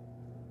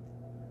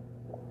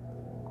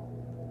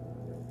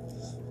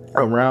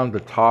around the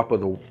top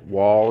of the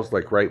walls,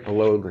 like right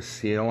below the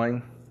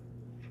ceiling,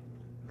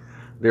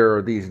 there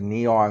are these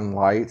neon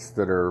lights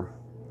that are,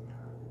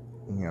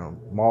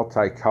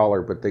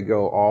 multicolored, but they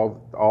go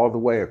all the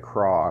way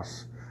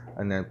across,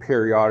 and then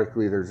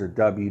periodically there's a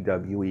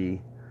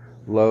WWE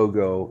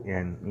logo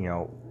in,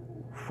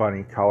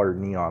 funny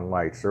colored neon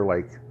lights. They're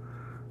like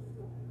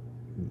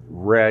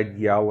red,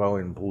 yellow,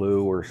 and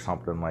blue or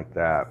something like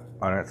that,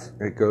 and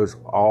it goes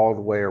all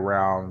the way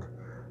around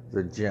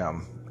the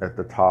gym at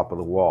the top of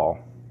the wall.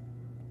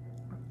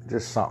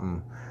 Just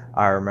something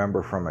I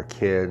remember from a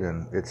kid,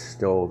 and it's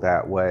still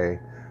that way.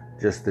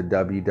 Just the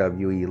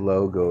WWE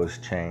logo has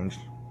changed.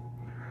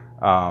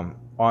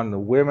 On the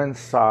women's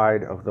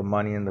side of the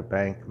Money in the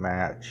Bank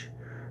match,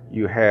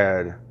 you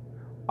had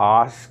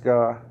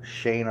Asuka,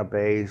 Shayna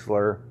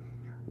Baszler,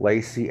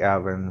 Lacey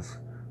Evans,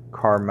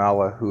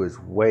 Carmella, who is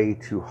way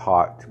too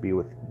hot to be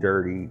with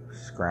dirty,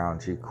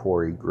 scroungy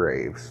Corey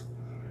Graves.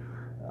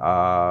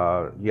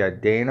 You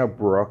had Dana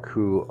Brooke,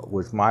 who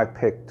was my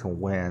pick to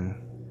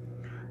win.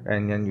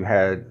 And then you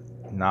had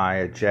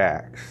Nia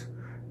Jax,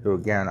 who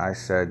again I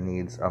said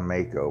needs a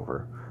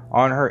makeover.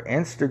 On her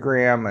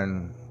Instagram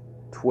and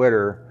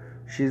Twitter,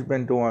 she's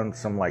been doing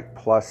some like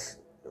plus,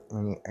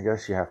 I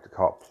guess you have to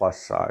call it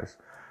plus size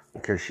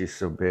because she's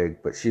so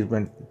big, but she's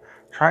been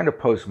trying to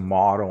post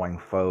modeling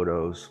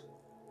photos.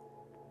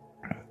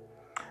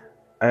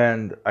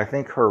 And I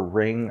think her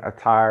ring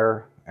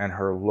attire and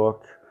her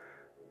look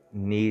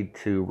need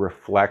to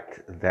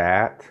reflect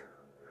that.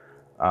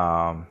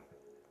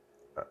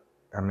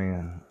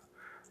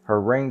 Her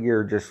ring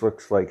gear just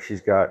looks like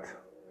she's got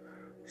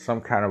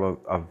some kind of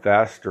a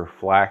vest or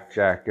flak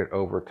jacket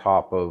over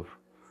top of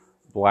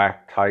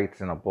black tights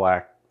and a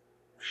black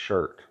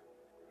shirt.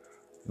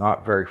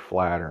 Not very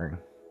flattering.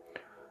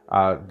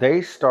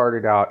 They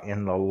started out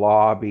in the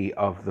lobby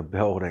of the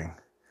building,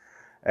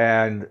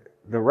 and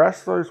the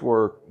wrestlers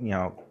were,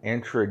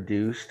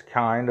 introduced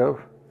kind of.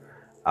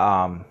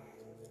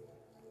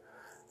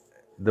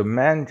 The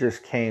men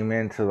just came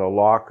into the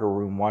locker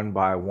room one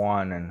by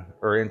one,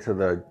 or into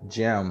the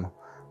gym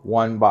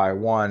one by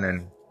one,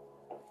 and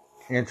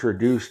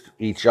introduced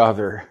each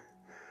other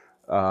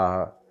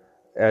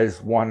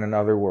as one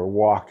another were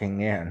walking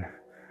in.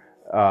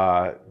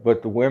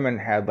 But the women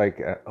had like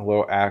a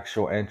little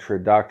actual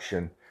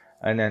introduction,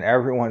 and then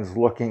everyone's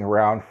looking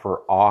around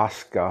for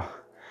Asuka.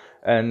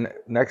 And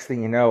next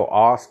thing you know,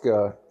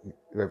 Asuka,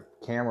 the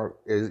camera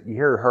you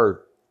hear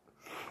her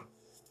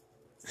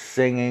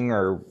singing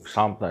or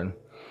something,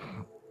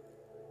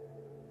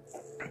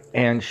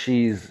 and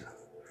she's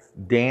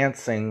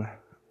dancing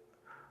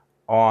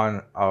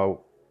on a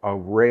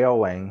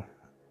railing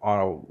on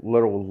a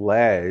little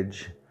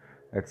ledge.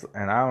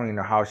 And I don't even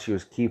know how she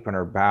was keeping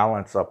her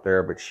balance up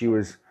there, but she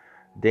was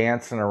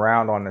dancing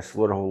around on this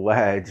little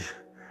ledge,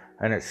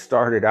 and it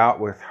started out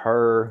with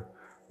her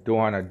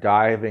doing a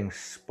diving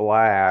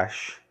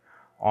splash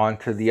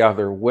onto the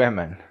other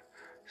women.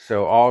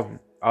 So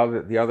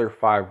the other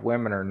 5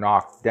 women are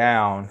knocked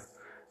down,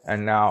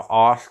 and now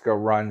Asuka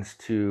runs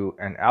to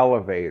an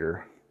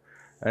elevator.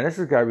 And this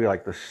has got to be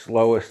like the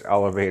slowest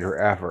elevator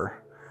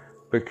ever,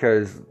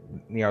 because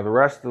the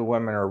rest of the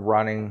women are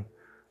running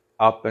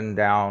up and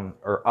down,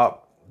 or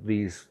up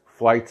these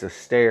flights of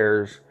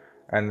stairs,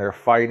 and they're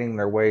fighting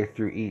their way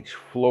through each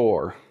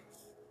floor.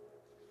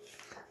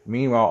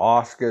 Meanwhile,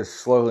 Asuka is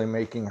slowly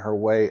making her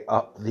way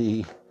up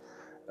the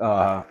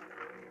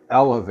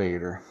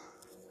elevator.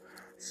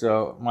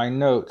 So my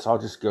notes, I'll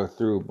just go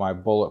through my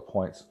bullet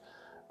points.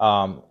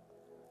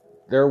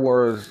 There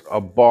was a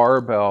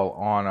barbell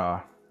on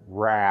a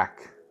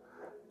rack,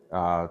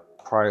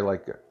 probably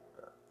like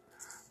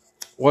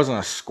wasn't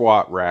a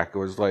squat rack. It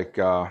was like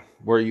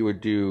where you would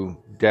do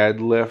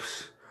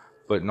deadlifts,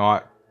 but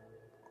not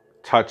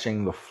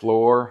touching the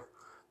floor.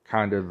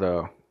 Kind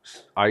of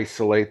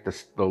isolate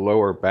the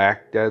lower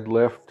back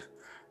deadlift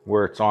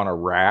where it's on a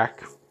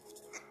rack.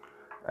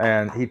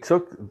 And he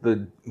took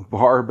the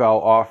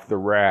barbell off the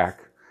rack,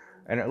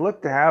 and it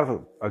looked to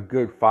have a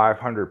good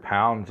 500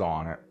 pounds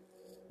on it.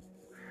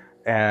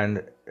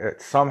 And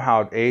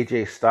somehow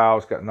AJ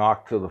Styles got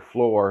knocked to the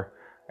floor,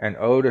 and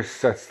Otis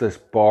sets this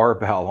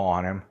barbell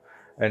on him,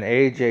 and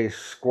AJ's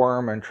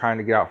squirming, trying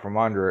to get out from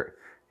under it.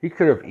 He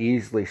could have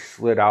easily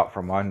slid out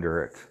from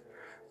under it,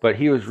 but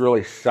he was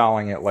really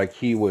selling it like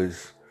he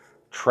was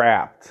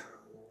trapped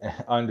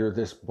under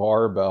this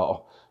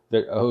barbell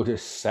that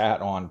Otis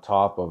sat on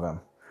top of him.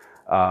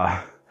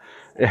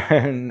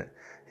 And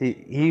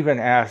he even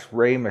asked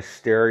Rey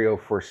Mysterio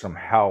for some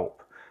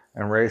help,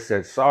 and Rey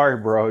said, "Sorry,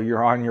 bro,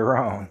 you're on your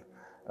own,"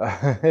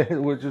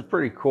 which is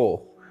pretty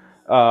cool.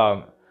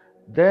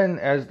 Then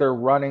as they're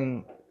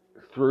running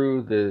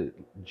through the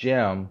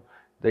gym,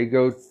 they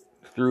go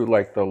through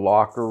like the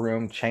locker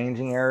room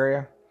changing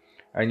area,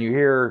 and you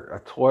hear a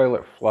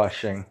toilet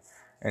flushing,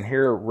 and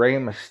here Rey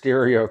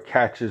Mysterio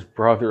catches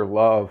Brother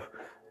Love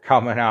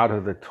coming out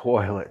of the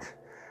toilet.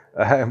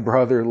 And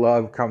Brother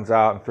Love comes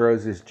out and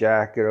throws his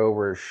jacket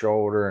over his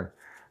shoulder and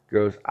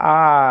goes,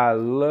 "I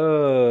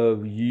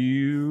love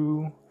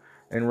you."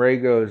 And Rey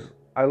goes,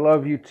 "I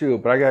love you too,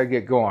 but I gotta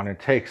get going," and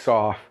takes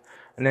off.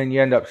 And then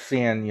you end up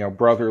seeing,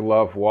 Brother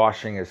Love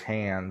washing his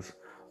hands.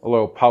 A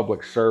little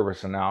public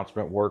service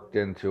announcement worked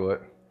into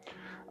it.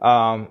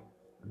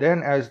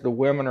 Then as the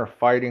women are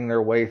fighting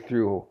their way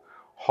through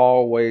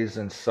hallways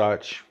and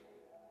such,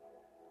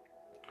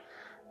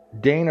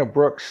 Dana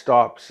Brooke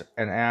stops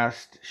and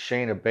asks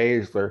Shayna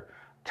Baszler,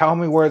 "Tell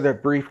me where the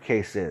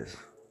briefcase is."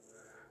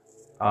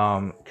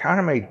 Kind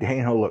of made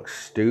Dana look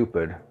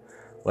stupid.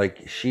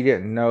 Like she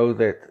didn't know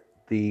that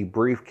the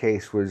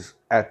briefcase was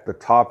at the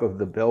top of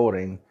the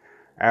building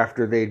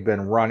after they'd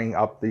been running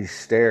up these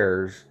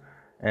stairs.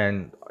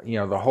 And,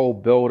 the whole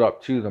build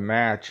up to the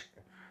match,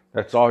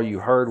 that's all you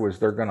heard was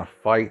they're going to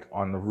fight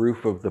on the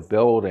roof of the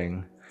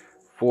building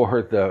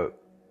for the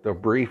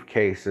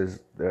briefcases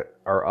that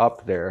are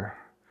up there.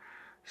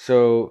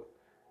 So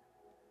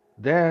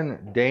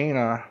then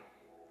Dana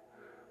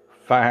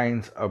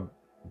finds a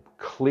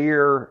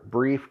clear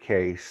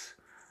briefcase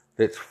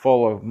that's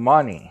full of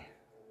money.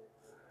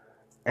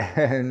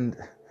 And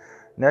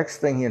next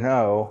thing you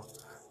know,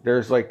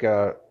 there's like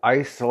a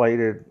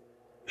isolated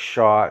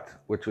shot,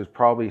 which was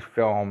probably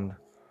filmed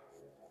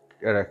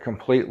at a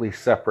completely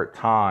separate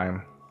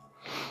time,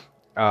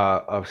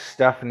 of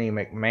Stephanie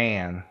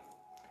McMahon.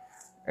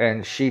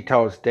 And she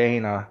tells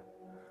Dana,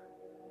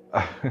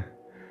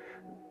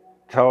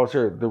 tells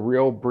her the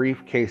real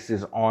briefcase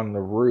is on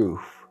the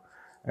roof.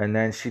 And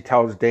then she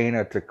tells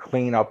Dana to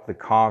clean up the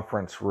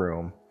conference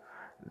room.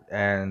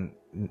 And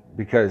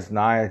because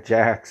Nia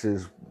Jax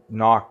is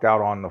knocked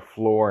out on the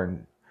floor,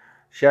 and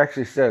she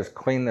actually says,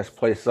 "Clean this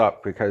place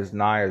up because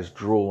Nia's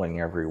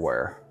drooling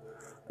everywhere."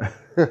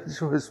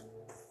 This was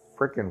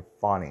freaking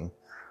funny.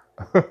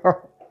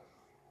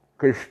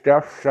 Because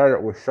Steph said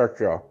it with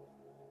such a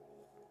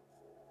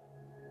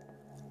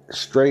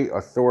straight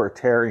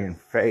authoritarian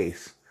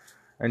face.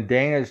 And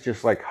Dana's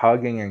just like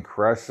hugging and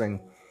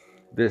caressing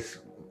this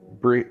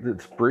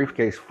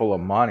briefcase full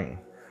of money.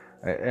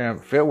 And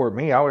if it were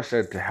me, I would have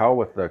said to hell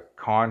with the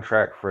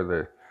contract for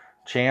the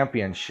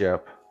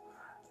championship.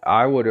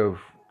 I would have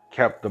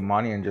kept the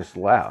money and just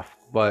left.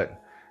 But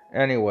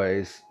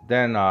anyways,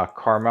 then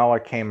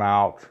Carmella came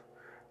out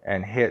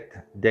and hit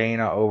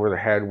Dana over the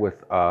head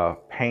with a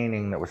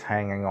painting that was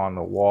hanging on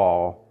the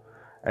wall.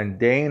 And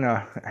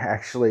Dana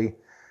actually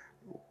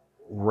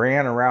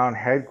ran around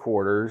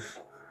headquarters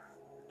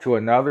to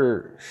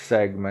another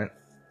segment,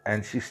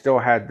 and she still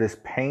had this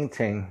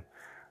painting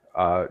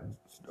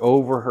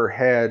over her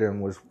head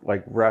and was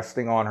like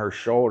resting on her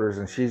shoulders,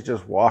 and she's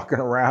just walking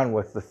around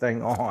with the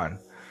thing on,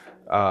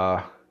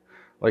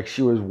 like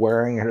she was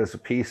wearing it as a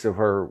piece of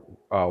her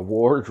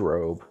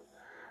wardrobe.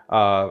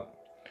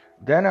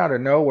 Then out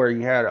of nowhere,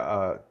 you had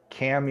a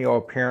cameo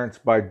appearance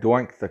by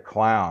Doink the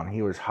Clown.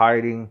 He was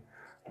hiding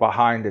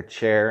behind a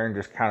chair and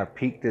just kind of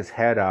peeked his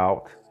head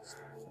out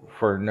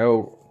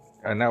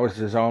and that was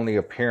his only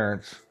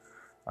appearance.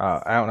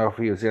 I don't know if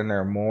he was in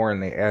there more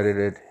and they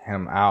edited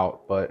him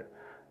out, but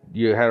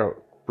you had a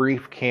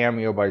brief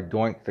cameo by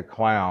Doink the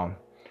Clown.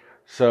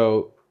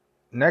 So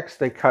next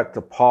they cut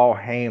to Paul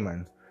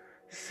Heyman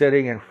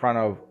sitting in front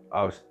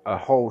of a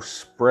whole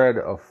spread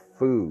of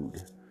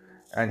food,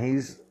 and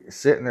he's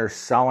sitting there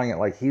selling it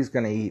like he's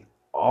going to eat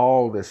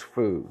all this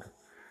food.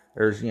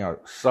 There's,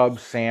 sub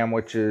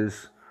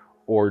sandwiches,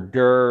 hors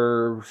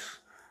d'oeuvres,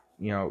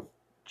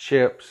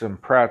 chips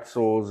and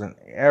pretzels and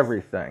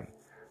everything,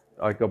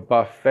 like a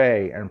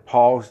buffet. And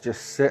Paul's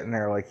just sitting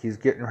there like he's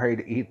getting ready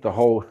to eat the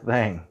whole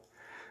thing.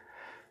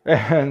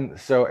 And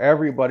so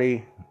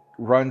everybody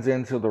runs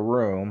into the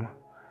room.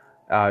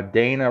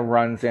 Dana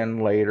runs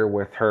in later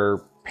with her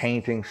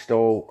painting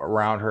still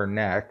around her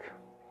neck.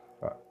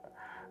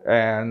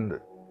 And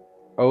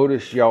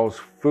Otis yells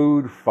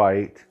 "food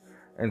fight"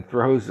 and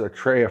throws a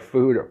tray of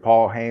food at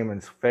Paul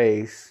Heyman's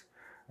face.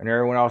 And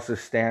everyone else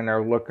is standing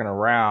there looking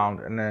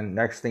around. And then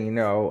next thing you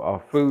know, a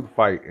food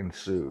fight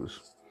ensues.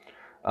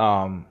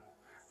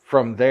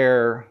 From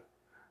there,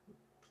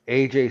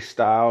 AJ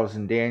Styles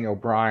and Daniel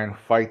Bryan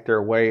fight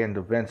their way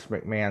into Vince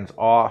McMahon's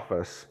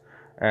office.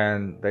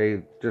 And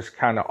they just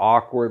kind of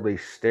awkwardly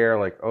stare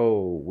like,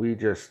 "Oh, we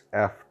just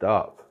effed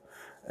up."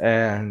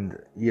 And,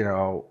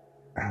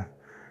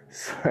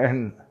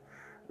 and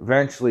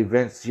eventually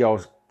Vince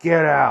yells,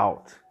 "Get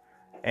out."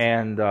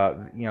 And,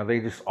 they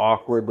just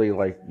awkwardly,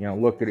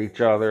 look at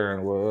each other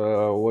and,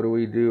 what do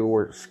we do?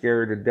 We're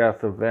scared to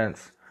death of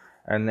Vince.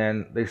 And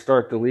then they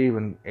start to leave,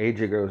 and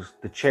AJ goes,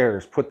 "The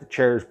chairs, put the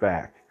chairs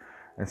back."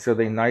 And so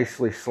they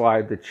nicely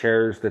slide the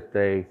chairs that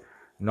they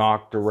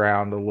knocked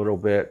around a little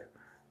bit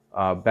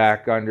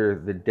back under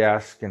the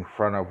desk in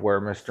front of where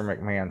Mr.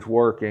 McMahon's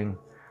working.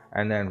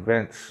 And then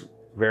Vince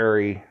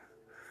very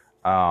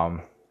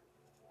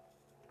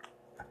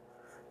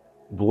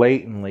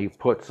blatantly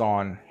puts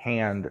on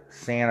hand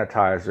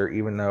sanitizer,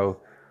 even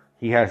though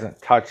he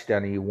hasn't touched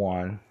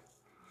anyone.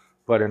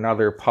 But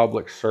another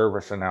public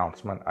service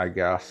announcement, I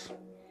guess.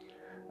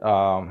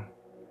 And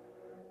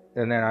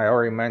then I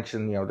already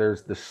mentioned,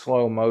 there's the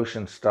slow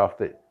motion stuff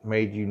that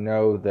made you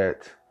know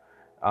that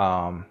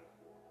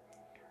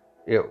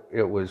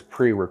it was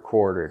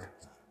pre-recorded.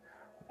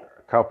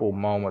 A couple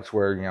moments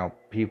where,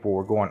 people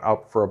were going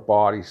up for a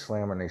body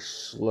slam and they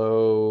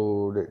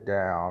slowed it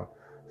down.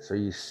 So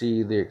you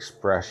see the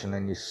expression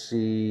and you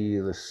see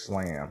the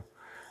slam.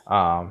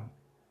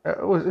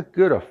 It was a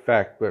good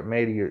effect, but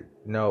made you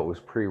know it was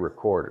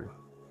pre-recorded.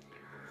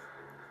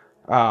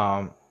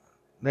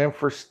 Then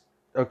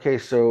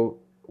so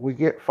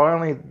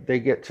they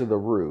get to the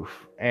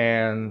roof,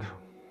 and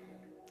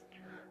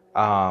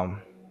the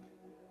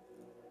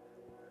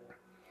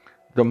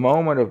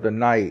moment of the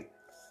night,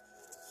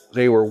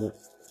 they were,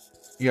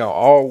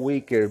 all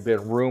week it had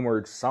been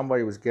rumored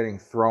somebody was getting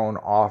thrown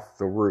off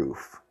the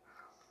roof.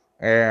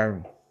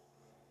 And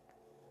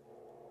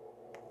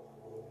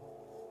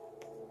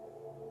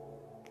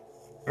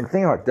the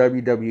thing about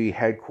WWE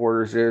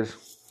headquarters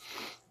is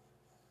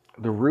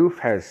the roof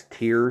has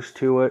tiers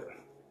to it.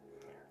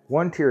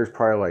 One tier is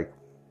probably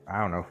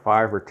 5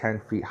 or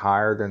 10 feet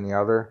higher than the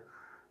other,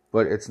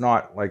 but it's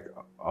not like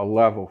a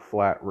level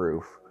flat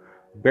roof.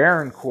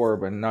 Baron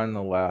Corbin,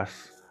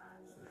 nonetheless,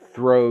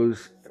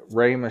 throws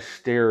Rey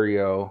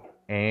Mysterio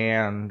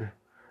and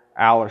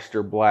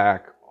Aleister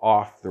Black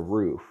off the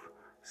roof.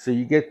 So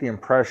you get the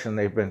impression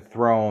they've been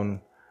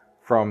thrown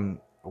from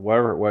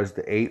whatever it was,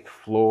 the 8th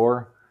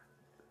floor,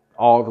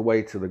 all the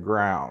way to the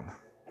ground.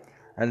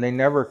 And they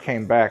never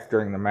came back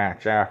during the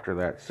match after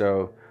that.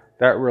 So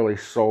that really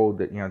sold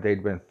that,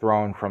 they'd been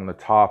thrown from the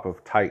top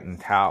of Titan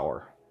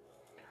Tower.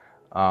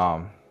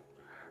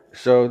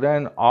 So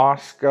then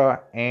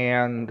Asuka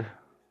and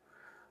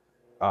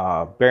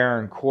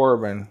Baron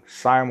Corbin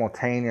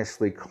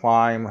simultaneously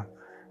climb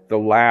the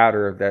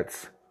ladder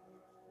that's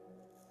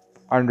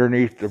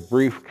underneath the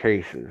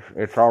briefcases.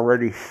 It's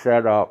already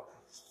set up.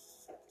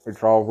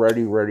 It's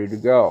already ready to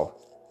go.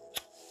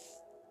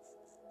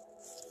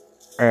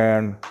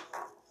 And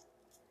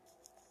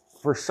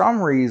for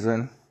some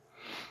reason,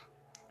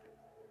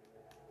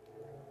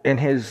 in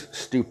his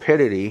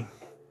stupidity,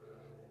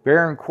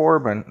 Baron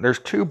Corbin, there's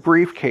 2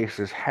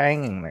 briefcases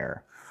hanging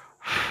there.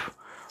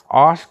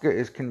 Asuka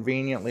is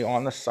conveniently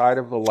on the side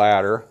of the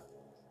ladder.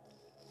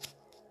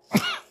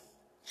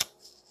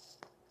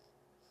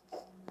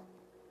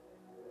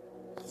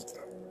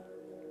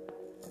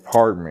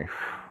 Pardon me.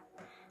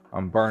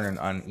 I'm burning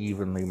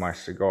unevenly my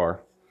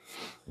cigar.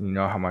 You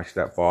know how much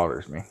that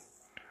bothers me.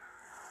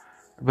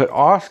 But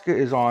Asuka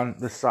is on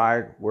the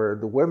side where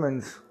the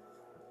women's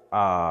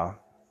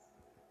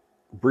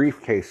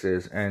briefcase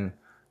is, and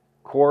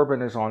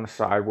Corbin is on the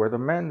side where the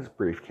men's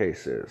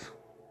briefcase is.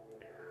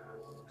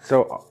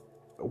 So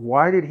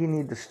why did he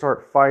need to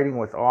start fighting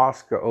with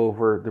Asuka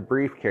over the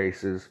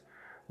briefcases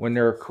when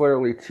there are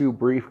clearly 2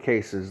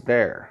 briefcases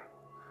there?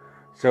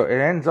 So it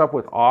ends up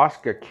with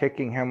Asuka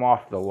kicking him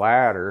off the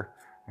ladder,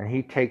 and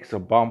he takes a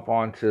bump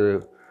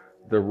onto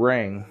the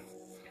ring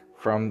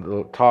from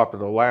the top of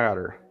the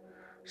ladder.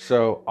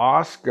 So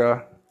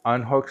Asuka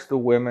unhooks the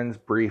women's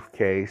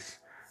briefcase,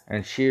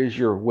 and she is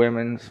your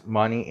women's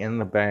Money in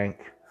the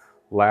Bank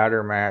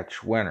ladder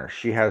match winner.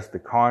 She has the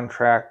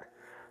contract.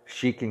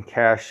 She can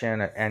cash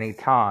in at any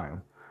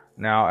time.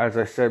 Now, as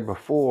I said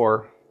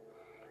before,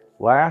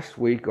 last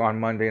week on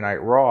Monday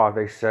Night Raw,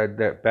 they said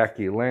that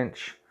Becky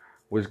Lynch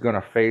was going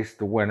to face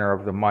the winner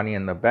of the Money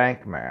in the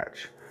Bank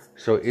match.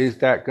 So is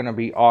that going to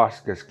be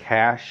Asuka's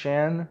cash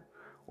in?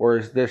 Or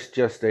is this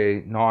just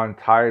a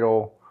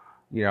non-title,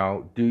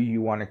 do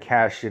you want to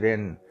cash it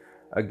in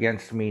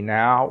against me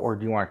now? Or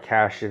do you want to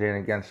cash it in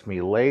against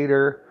me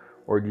later?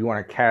 Or do you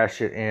want to cash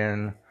it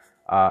in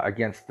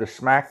against the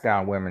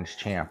SmackDown Women's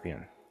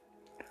Champion?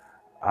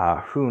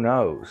 Who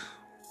knows?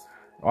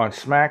 On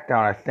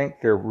SmackDown, I think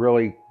they're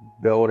really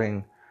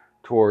building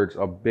towards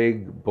a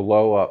big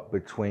blow-up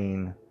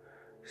between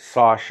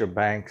Sasha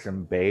Banks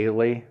and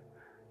Bayley.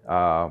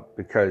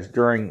 Because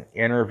during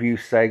interview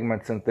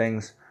segments and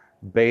things,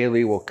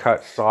 Bayley will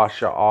cut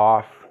Sasha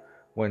off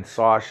when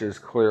Sasha's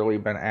clearly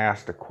been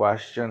asked a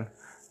question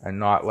and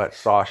not let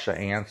Sasha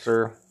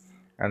answer.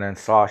 And then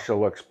Sasha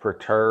looks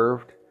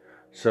perturbed.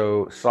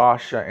 So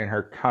Sasha, in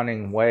her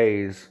cunning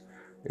ways,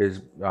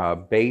 is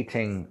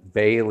baiting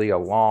Bayley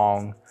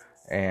along.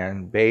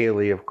 And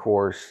Bayley, of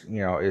course,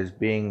 is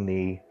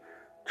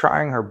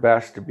trying her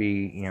best to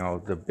be,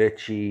 the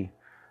bitchy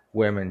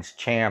women's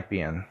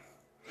champion.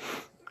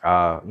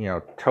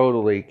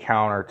 Totally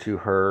counter to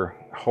her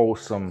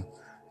wholesome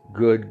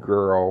good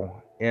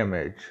girl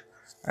image.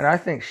 And I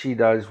think she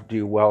does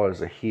do well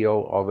as a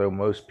heel, although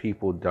most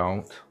people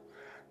don't.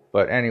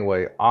 But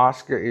anyway,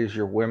 Asuka is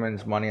your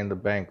women's Money in the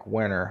Bank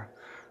winner.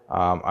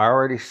 I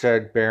already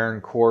said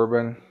Baron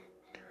Corbin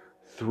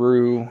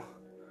threw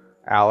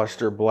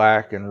Aleister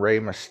Black and Rey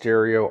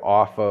Mysterio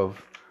off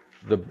of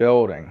the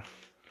building.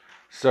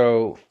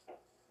 So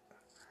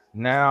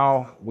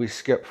now we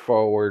skip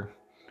forward.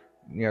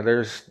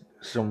 There's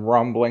some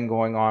rumbling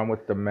going on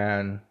with the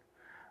men.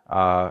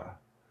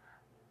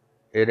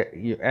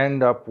 You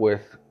end up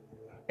with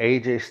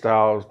AJ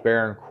Styles,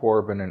 Baron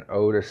Corbin, and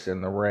Otis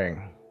in the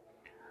ring.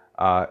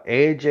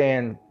 AJ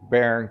and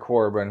Baron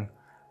Corbin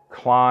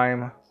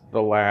climb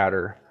the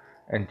ladder,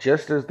 and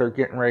just as they're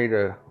getting ready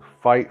to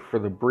fight for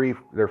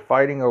they're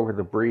fighting over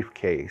the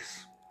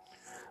briefcase.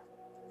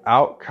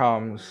 Out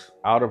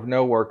of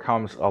nowhere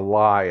comes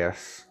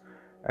Elias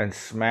and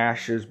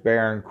smashes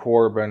Baron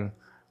Corbin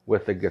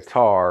with a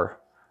guitar,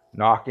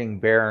 knocking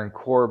Baron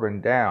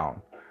Corbin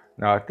down.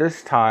 Now at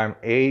this time,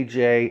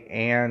 AJ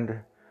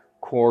and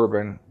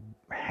Corbin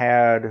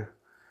had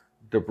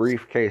the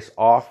briefcase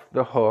off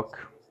the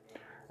hook,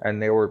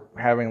 and they were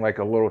having like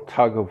a little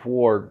tug of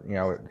war. You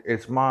know,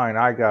 it's mine,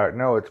 I got it.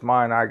 No, it's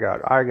mine, I got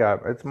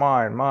it. It's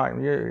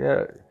mine,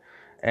 yeah.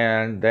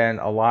 And then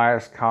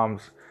Elias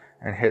comes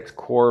and hits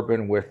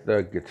Corbin with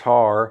the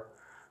guitar,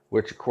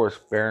 which of course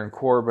Baron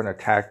Corbin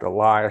attacked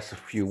Elias a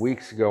few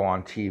weeks ago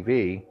on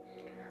TV.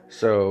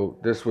 So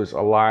this was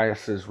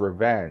Elias's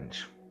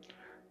revenge.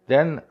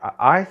 Then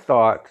I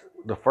thought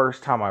the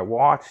first time I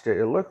watched it,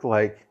 it looked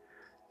like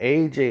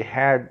AJ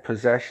had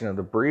possession of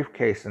the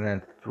briefcase and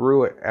then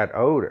threw it at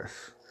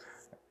Otis.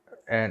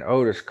 And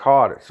Otis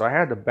caught it. So I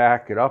had to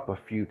back it up a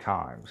few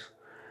times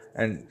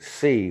and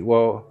see.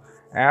 Well,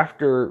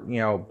 after,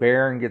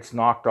 Baron gets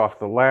knocked off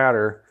the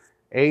ladder,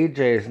 AJ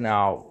is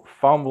now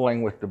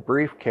fumbling with the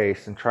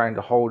briefcase and trying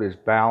to hold his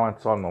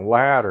balance on the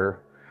ladder.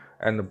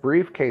 And the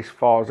briefcase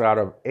falls out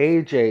of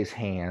AJ's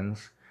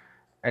hands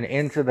and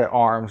into the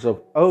arms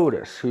of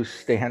Otis, who's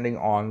standing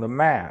on the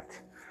mat.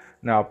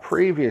 Now,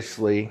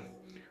 previously,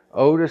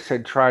 Otis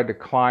had tried to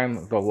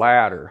climb the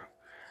ladder,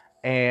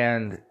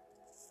 and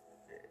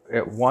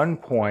at one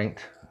point,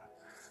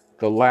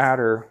 the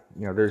ladder,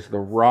 there's the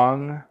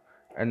rung,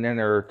 and then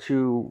there are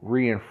two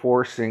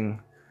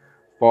reinforcing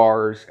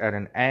bars at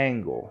an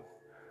angle.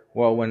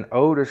 Well, when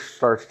Otis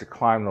starts to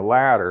climb the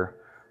ladder,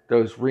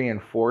 those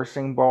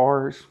reinforcing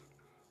bars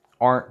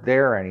aren't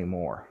there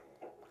anymore.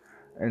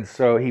 And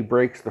so he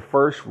breaks the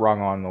first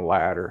rung on the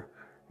ladder.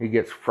 He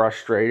gets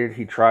frustrated.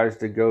 He tries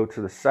to go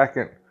to the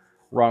second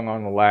rung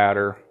on the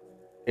ladder.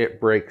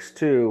 It breaks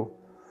too.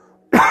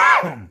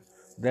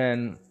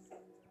 Then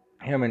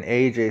him and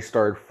AJ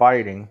started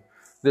fighting.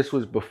 This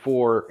was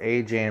before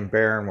AJ and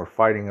Baron were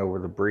fighting over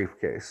the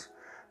briefcase.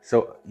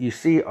 So you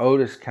see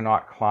Otis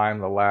cannot climb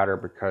the ladder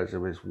because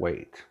of his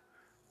weight,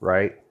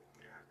 right?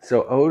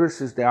 So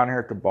Otis is down here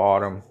at the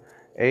bottom.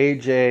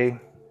 AJ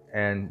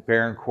and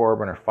Baron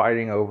Corbin are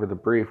fighting over the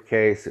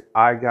briefcase.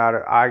 I got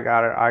it.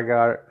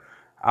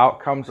 Out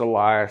comes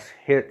Elias,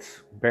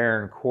 hits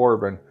Baron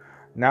Corbin.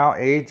 Now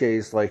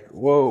AJ's like,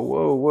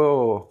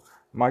 whoa.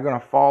 Am I going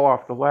to fall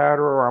off the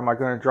ladder, or am I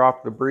going to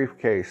drop the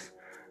briefcase?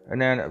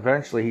 And then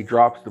eventually he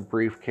drops the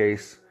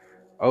briefcase.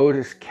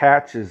 Otis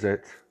catches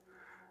it,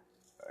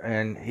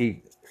 and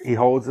he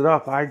holds it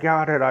up. I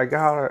got it.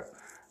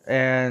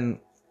 And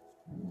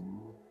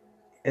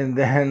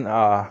then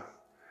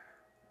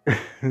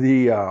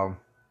the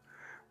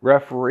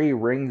referee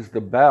rings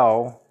the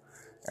bell,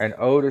 and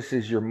Otis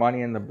is your Money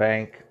in the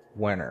Bank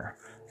winner.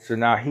 So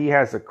now he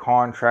has a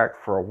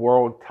contract for a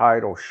world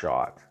title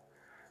shot,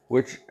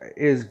 which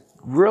is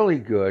really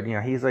good.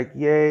 He's like,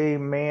 yay,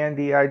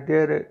 Mandy, I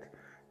did it.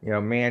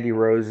 Mandy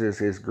Rose is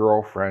his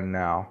girlfriend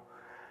now.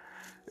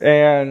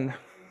 And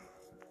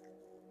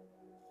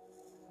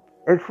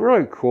it's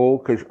really cool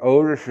because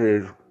Otis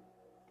is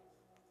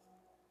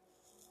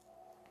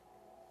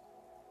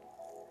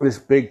this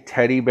big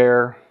teddy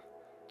bear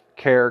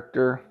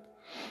character.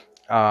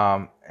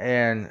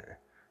 And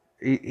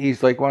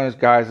he's like one of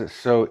those guys that's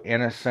so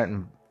innocent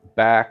and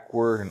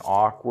backward and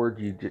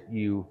awkward.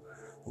 You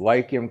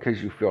like him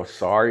because you feel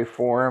sorry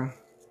for him.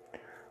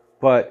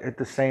 But at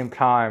the same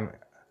time,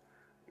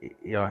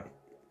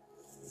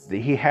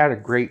 he had a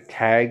great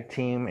tag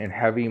team in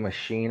Heavy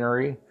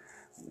Machinery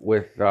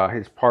with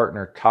his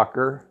partner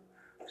Tucker.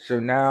 So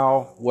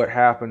now what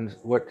happens?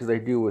 What do they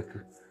do with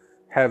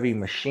Heavy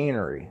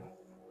Machinery?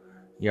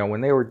 When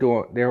they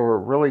were a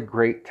really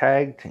great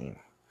tag team,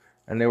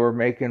 and they were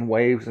making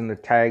waves in the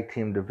tag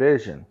team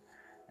division.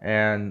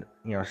 And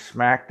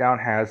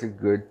SmackDown has a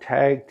good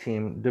tag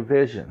team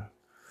division.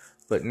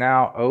 But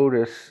now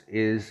Otis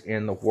is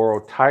in the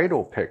world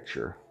title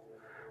picture.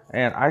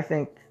 And I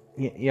think,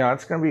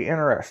 it's going to be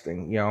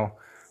interesting.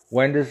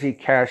 When does he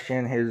cash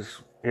in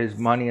his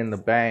Money in the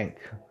Bank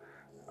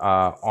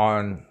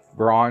on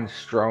Braun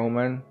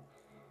Strowman?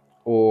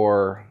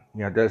 Or,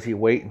 does he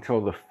wait until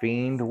The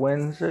Fiend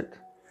wins it?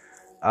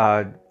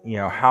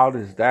 How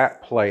does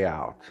that play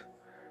out?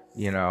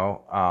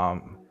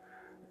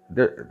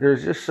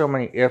 There's just so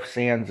many ifs,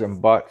 ands,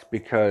 and buts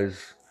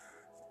because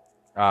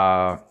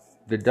the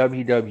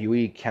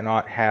WWE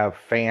cannot have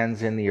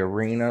fans in the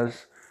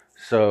arenas.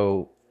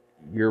 So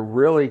you're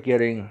really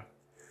getting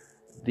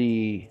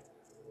the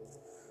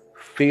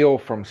feel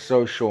from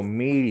social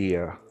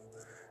media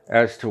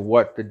as to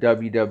what the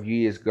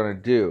WWE is going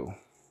to do.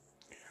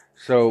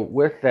 So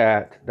with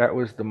that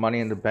was the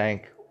Money in the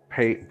Bank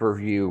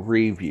pay-per-view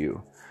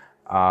review.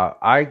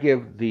 I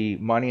give the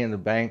Money in the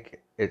Bank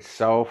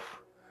itself,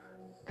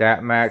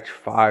 that match,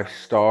 5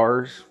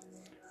 stars.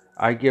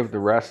 I give the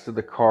rest of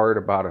the card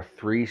about a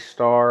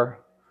 3-star.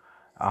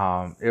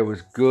 It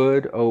was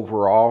good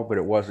overall, but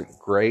it wasn't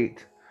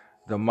great.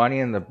 The Money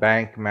in the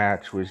Bank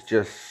match was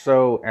just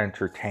so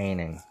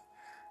entertaining.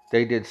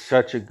 They did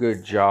such a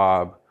good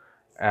job.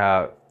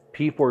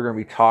 People are going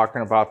to be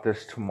talking about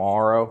this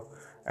tomorrow,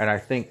 and I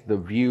think the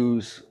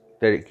views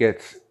that it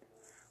gets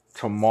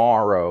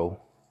tomorrow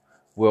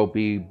will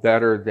be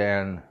better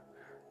than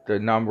the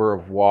number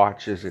of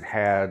watches it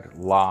had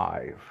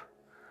live.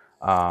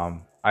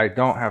 I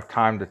don't have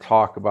time to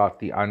talk about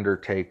The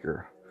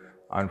Undertaker,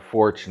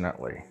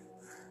 unfortunately.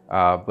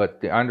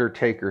 But The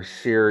Undertaker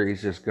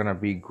series is going to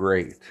be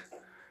great.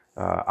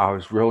 I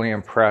was really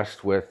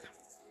impressed with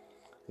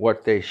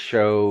what they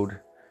showed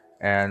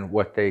and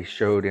what they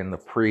showed in the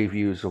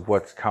previews of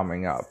what's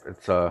coming up.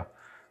 It's a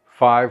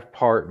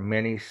 5-part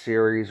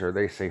mini-series, or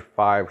they say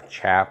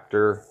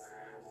 5-chapter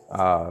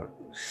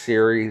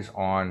series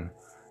on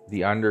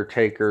The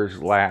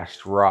Undertaker's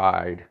last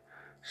ride.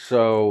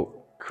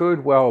 So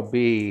could well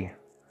be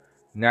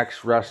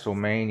next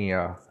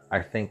WrestleMania,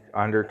 I think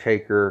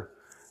Undertaker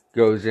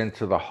goes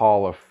into the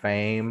Hall of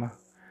Fame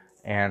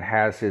and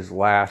has his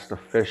last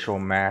official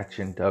match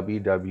in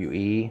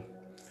WWE.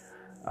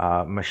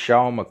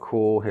 Michelle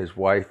McCool, his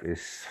wife,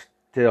 is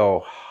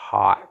still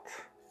hot,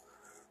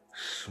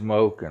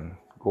 smoking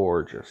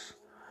gorgeous.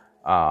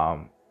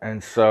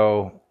 And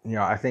so,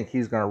 I think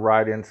he's going to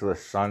ride into the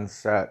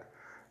sunset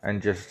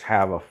and just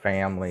have a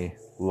family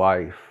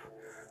life,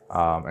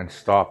 and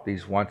stop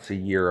these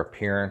once-a-year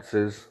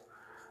appearances.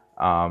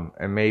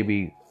 And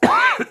maybe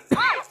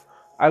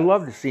I'd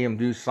love to see him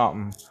do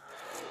something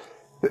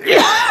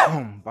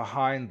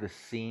behind the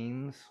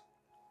scenes,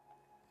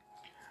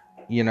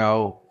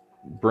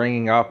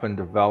 bringing up and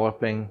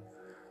developing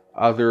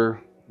other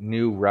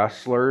new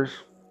wrestlers.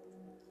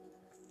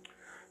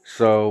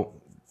 So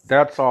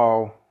that's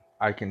all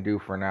I can do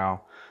for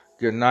now.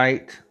 Good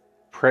night.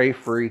 Pray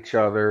for each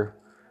other.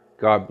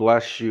 God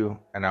bless you,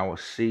 and I will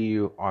see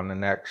you on the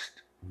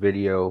next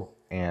video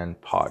and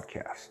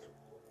podcast.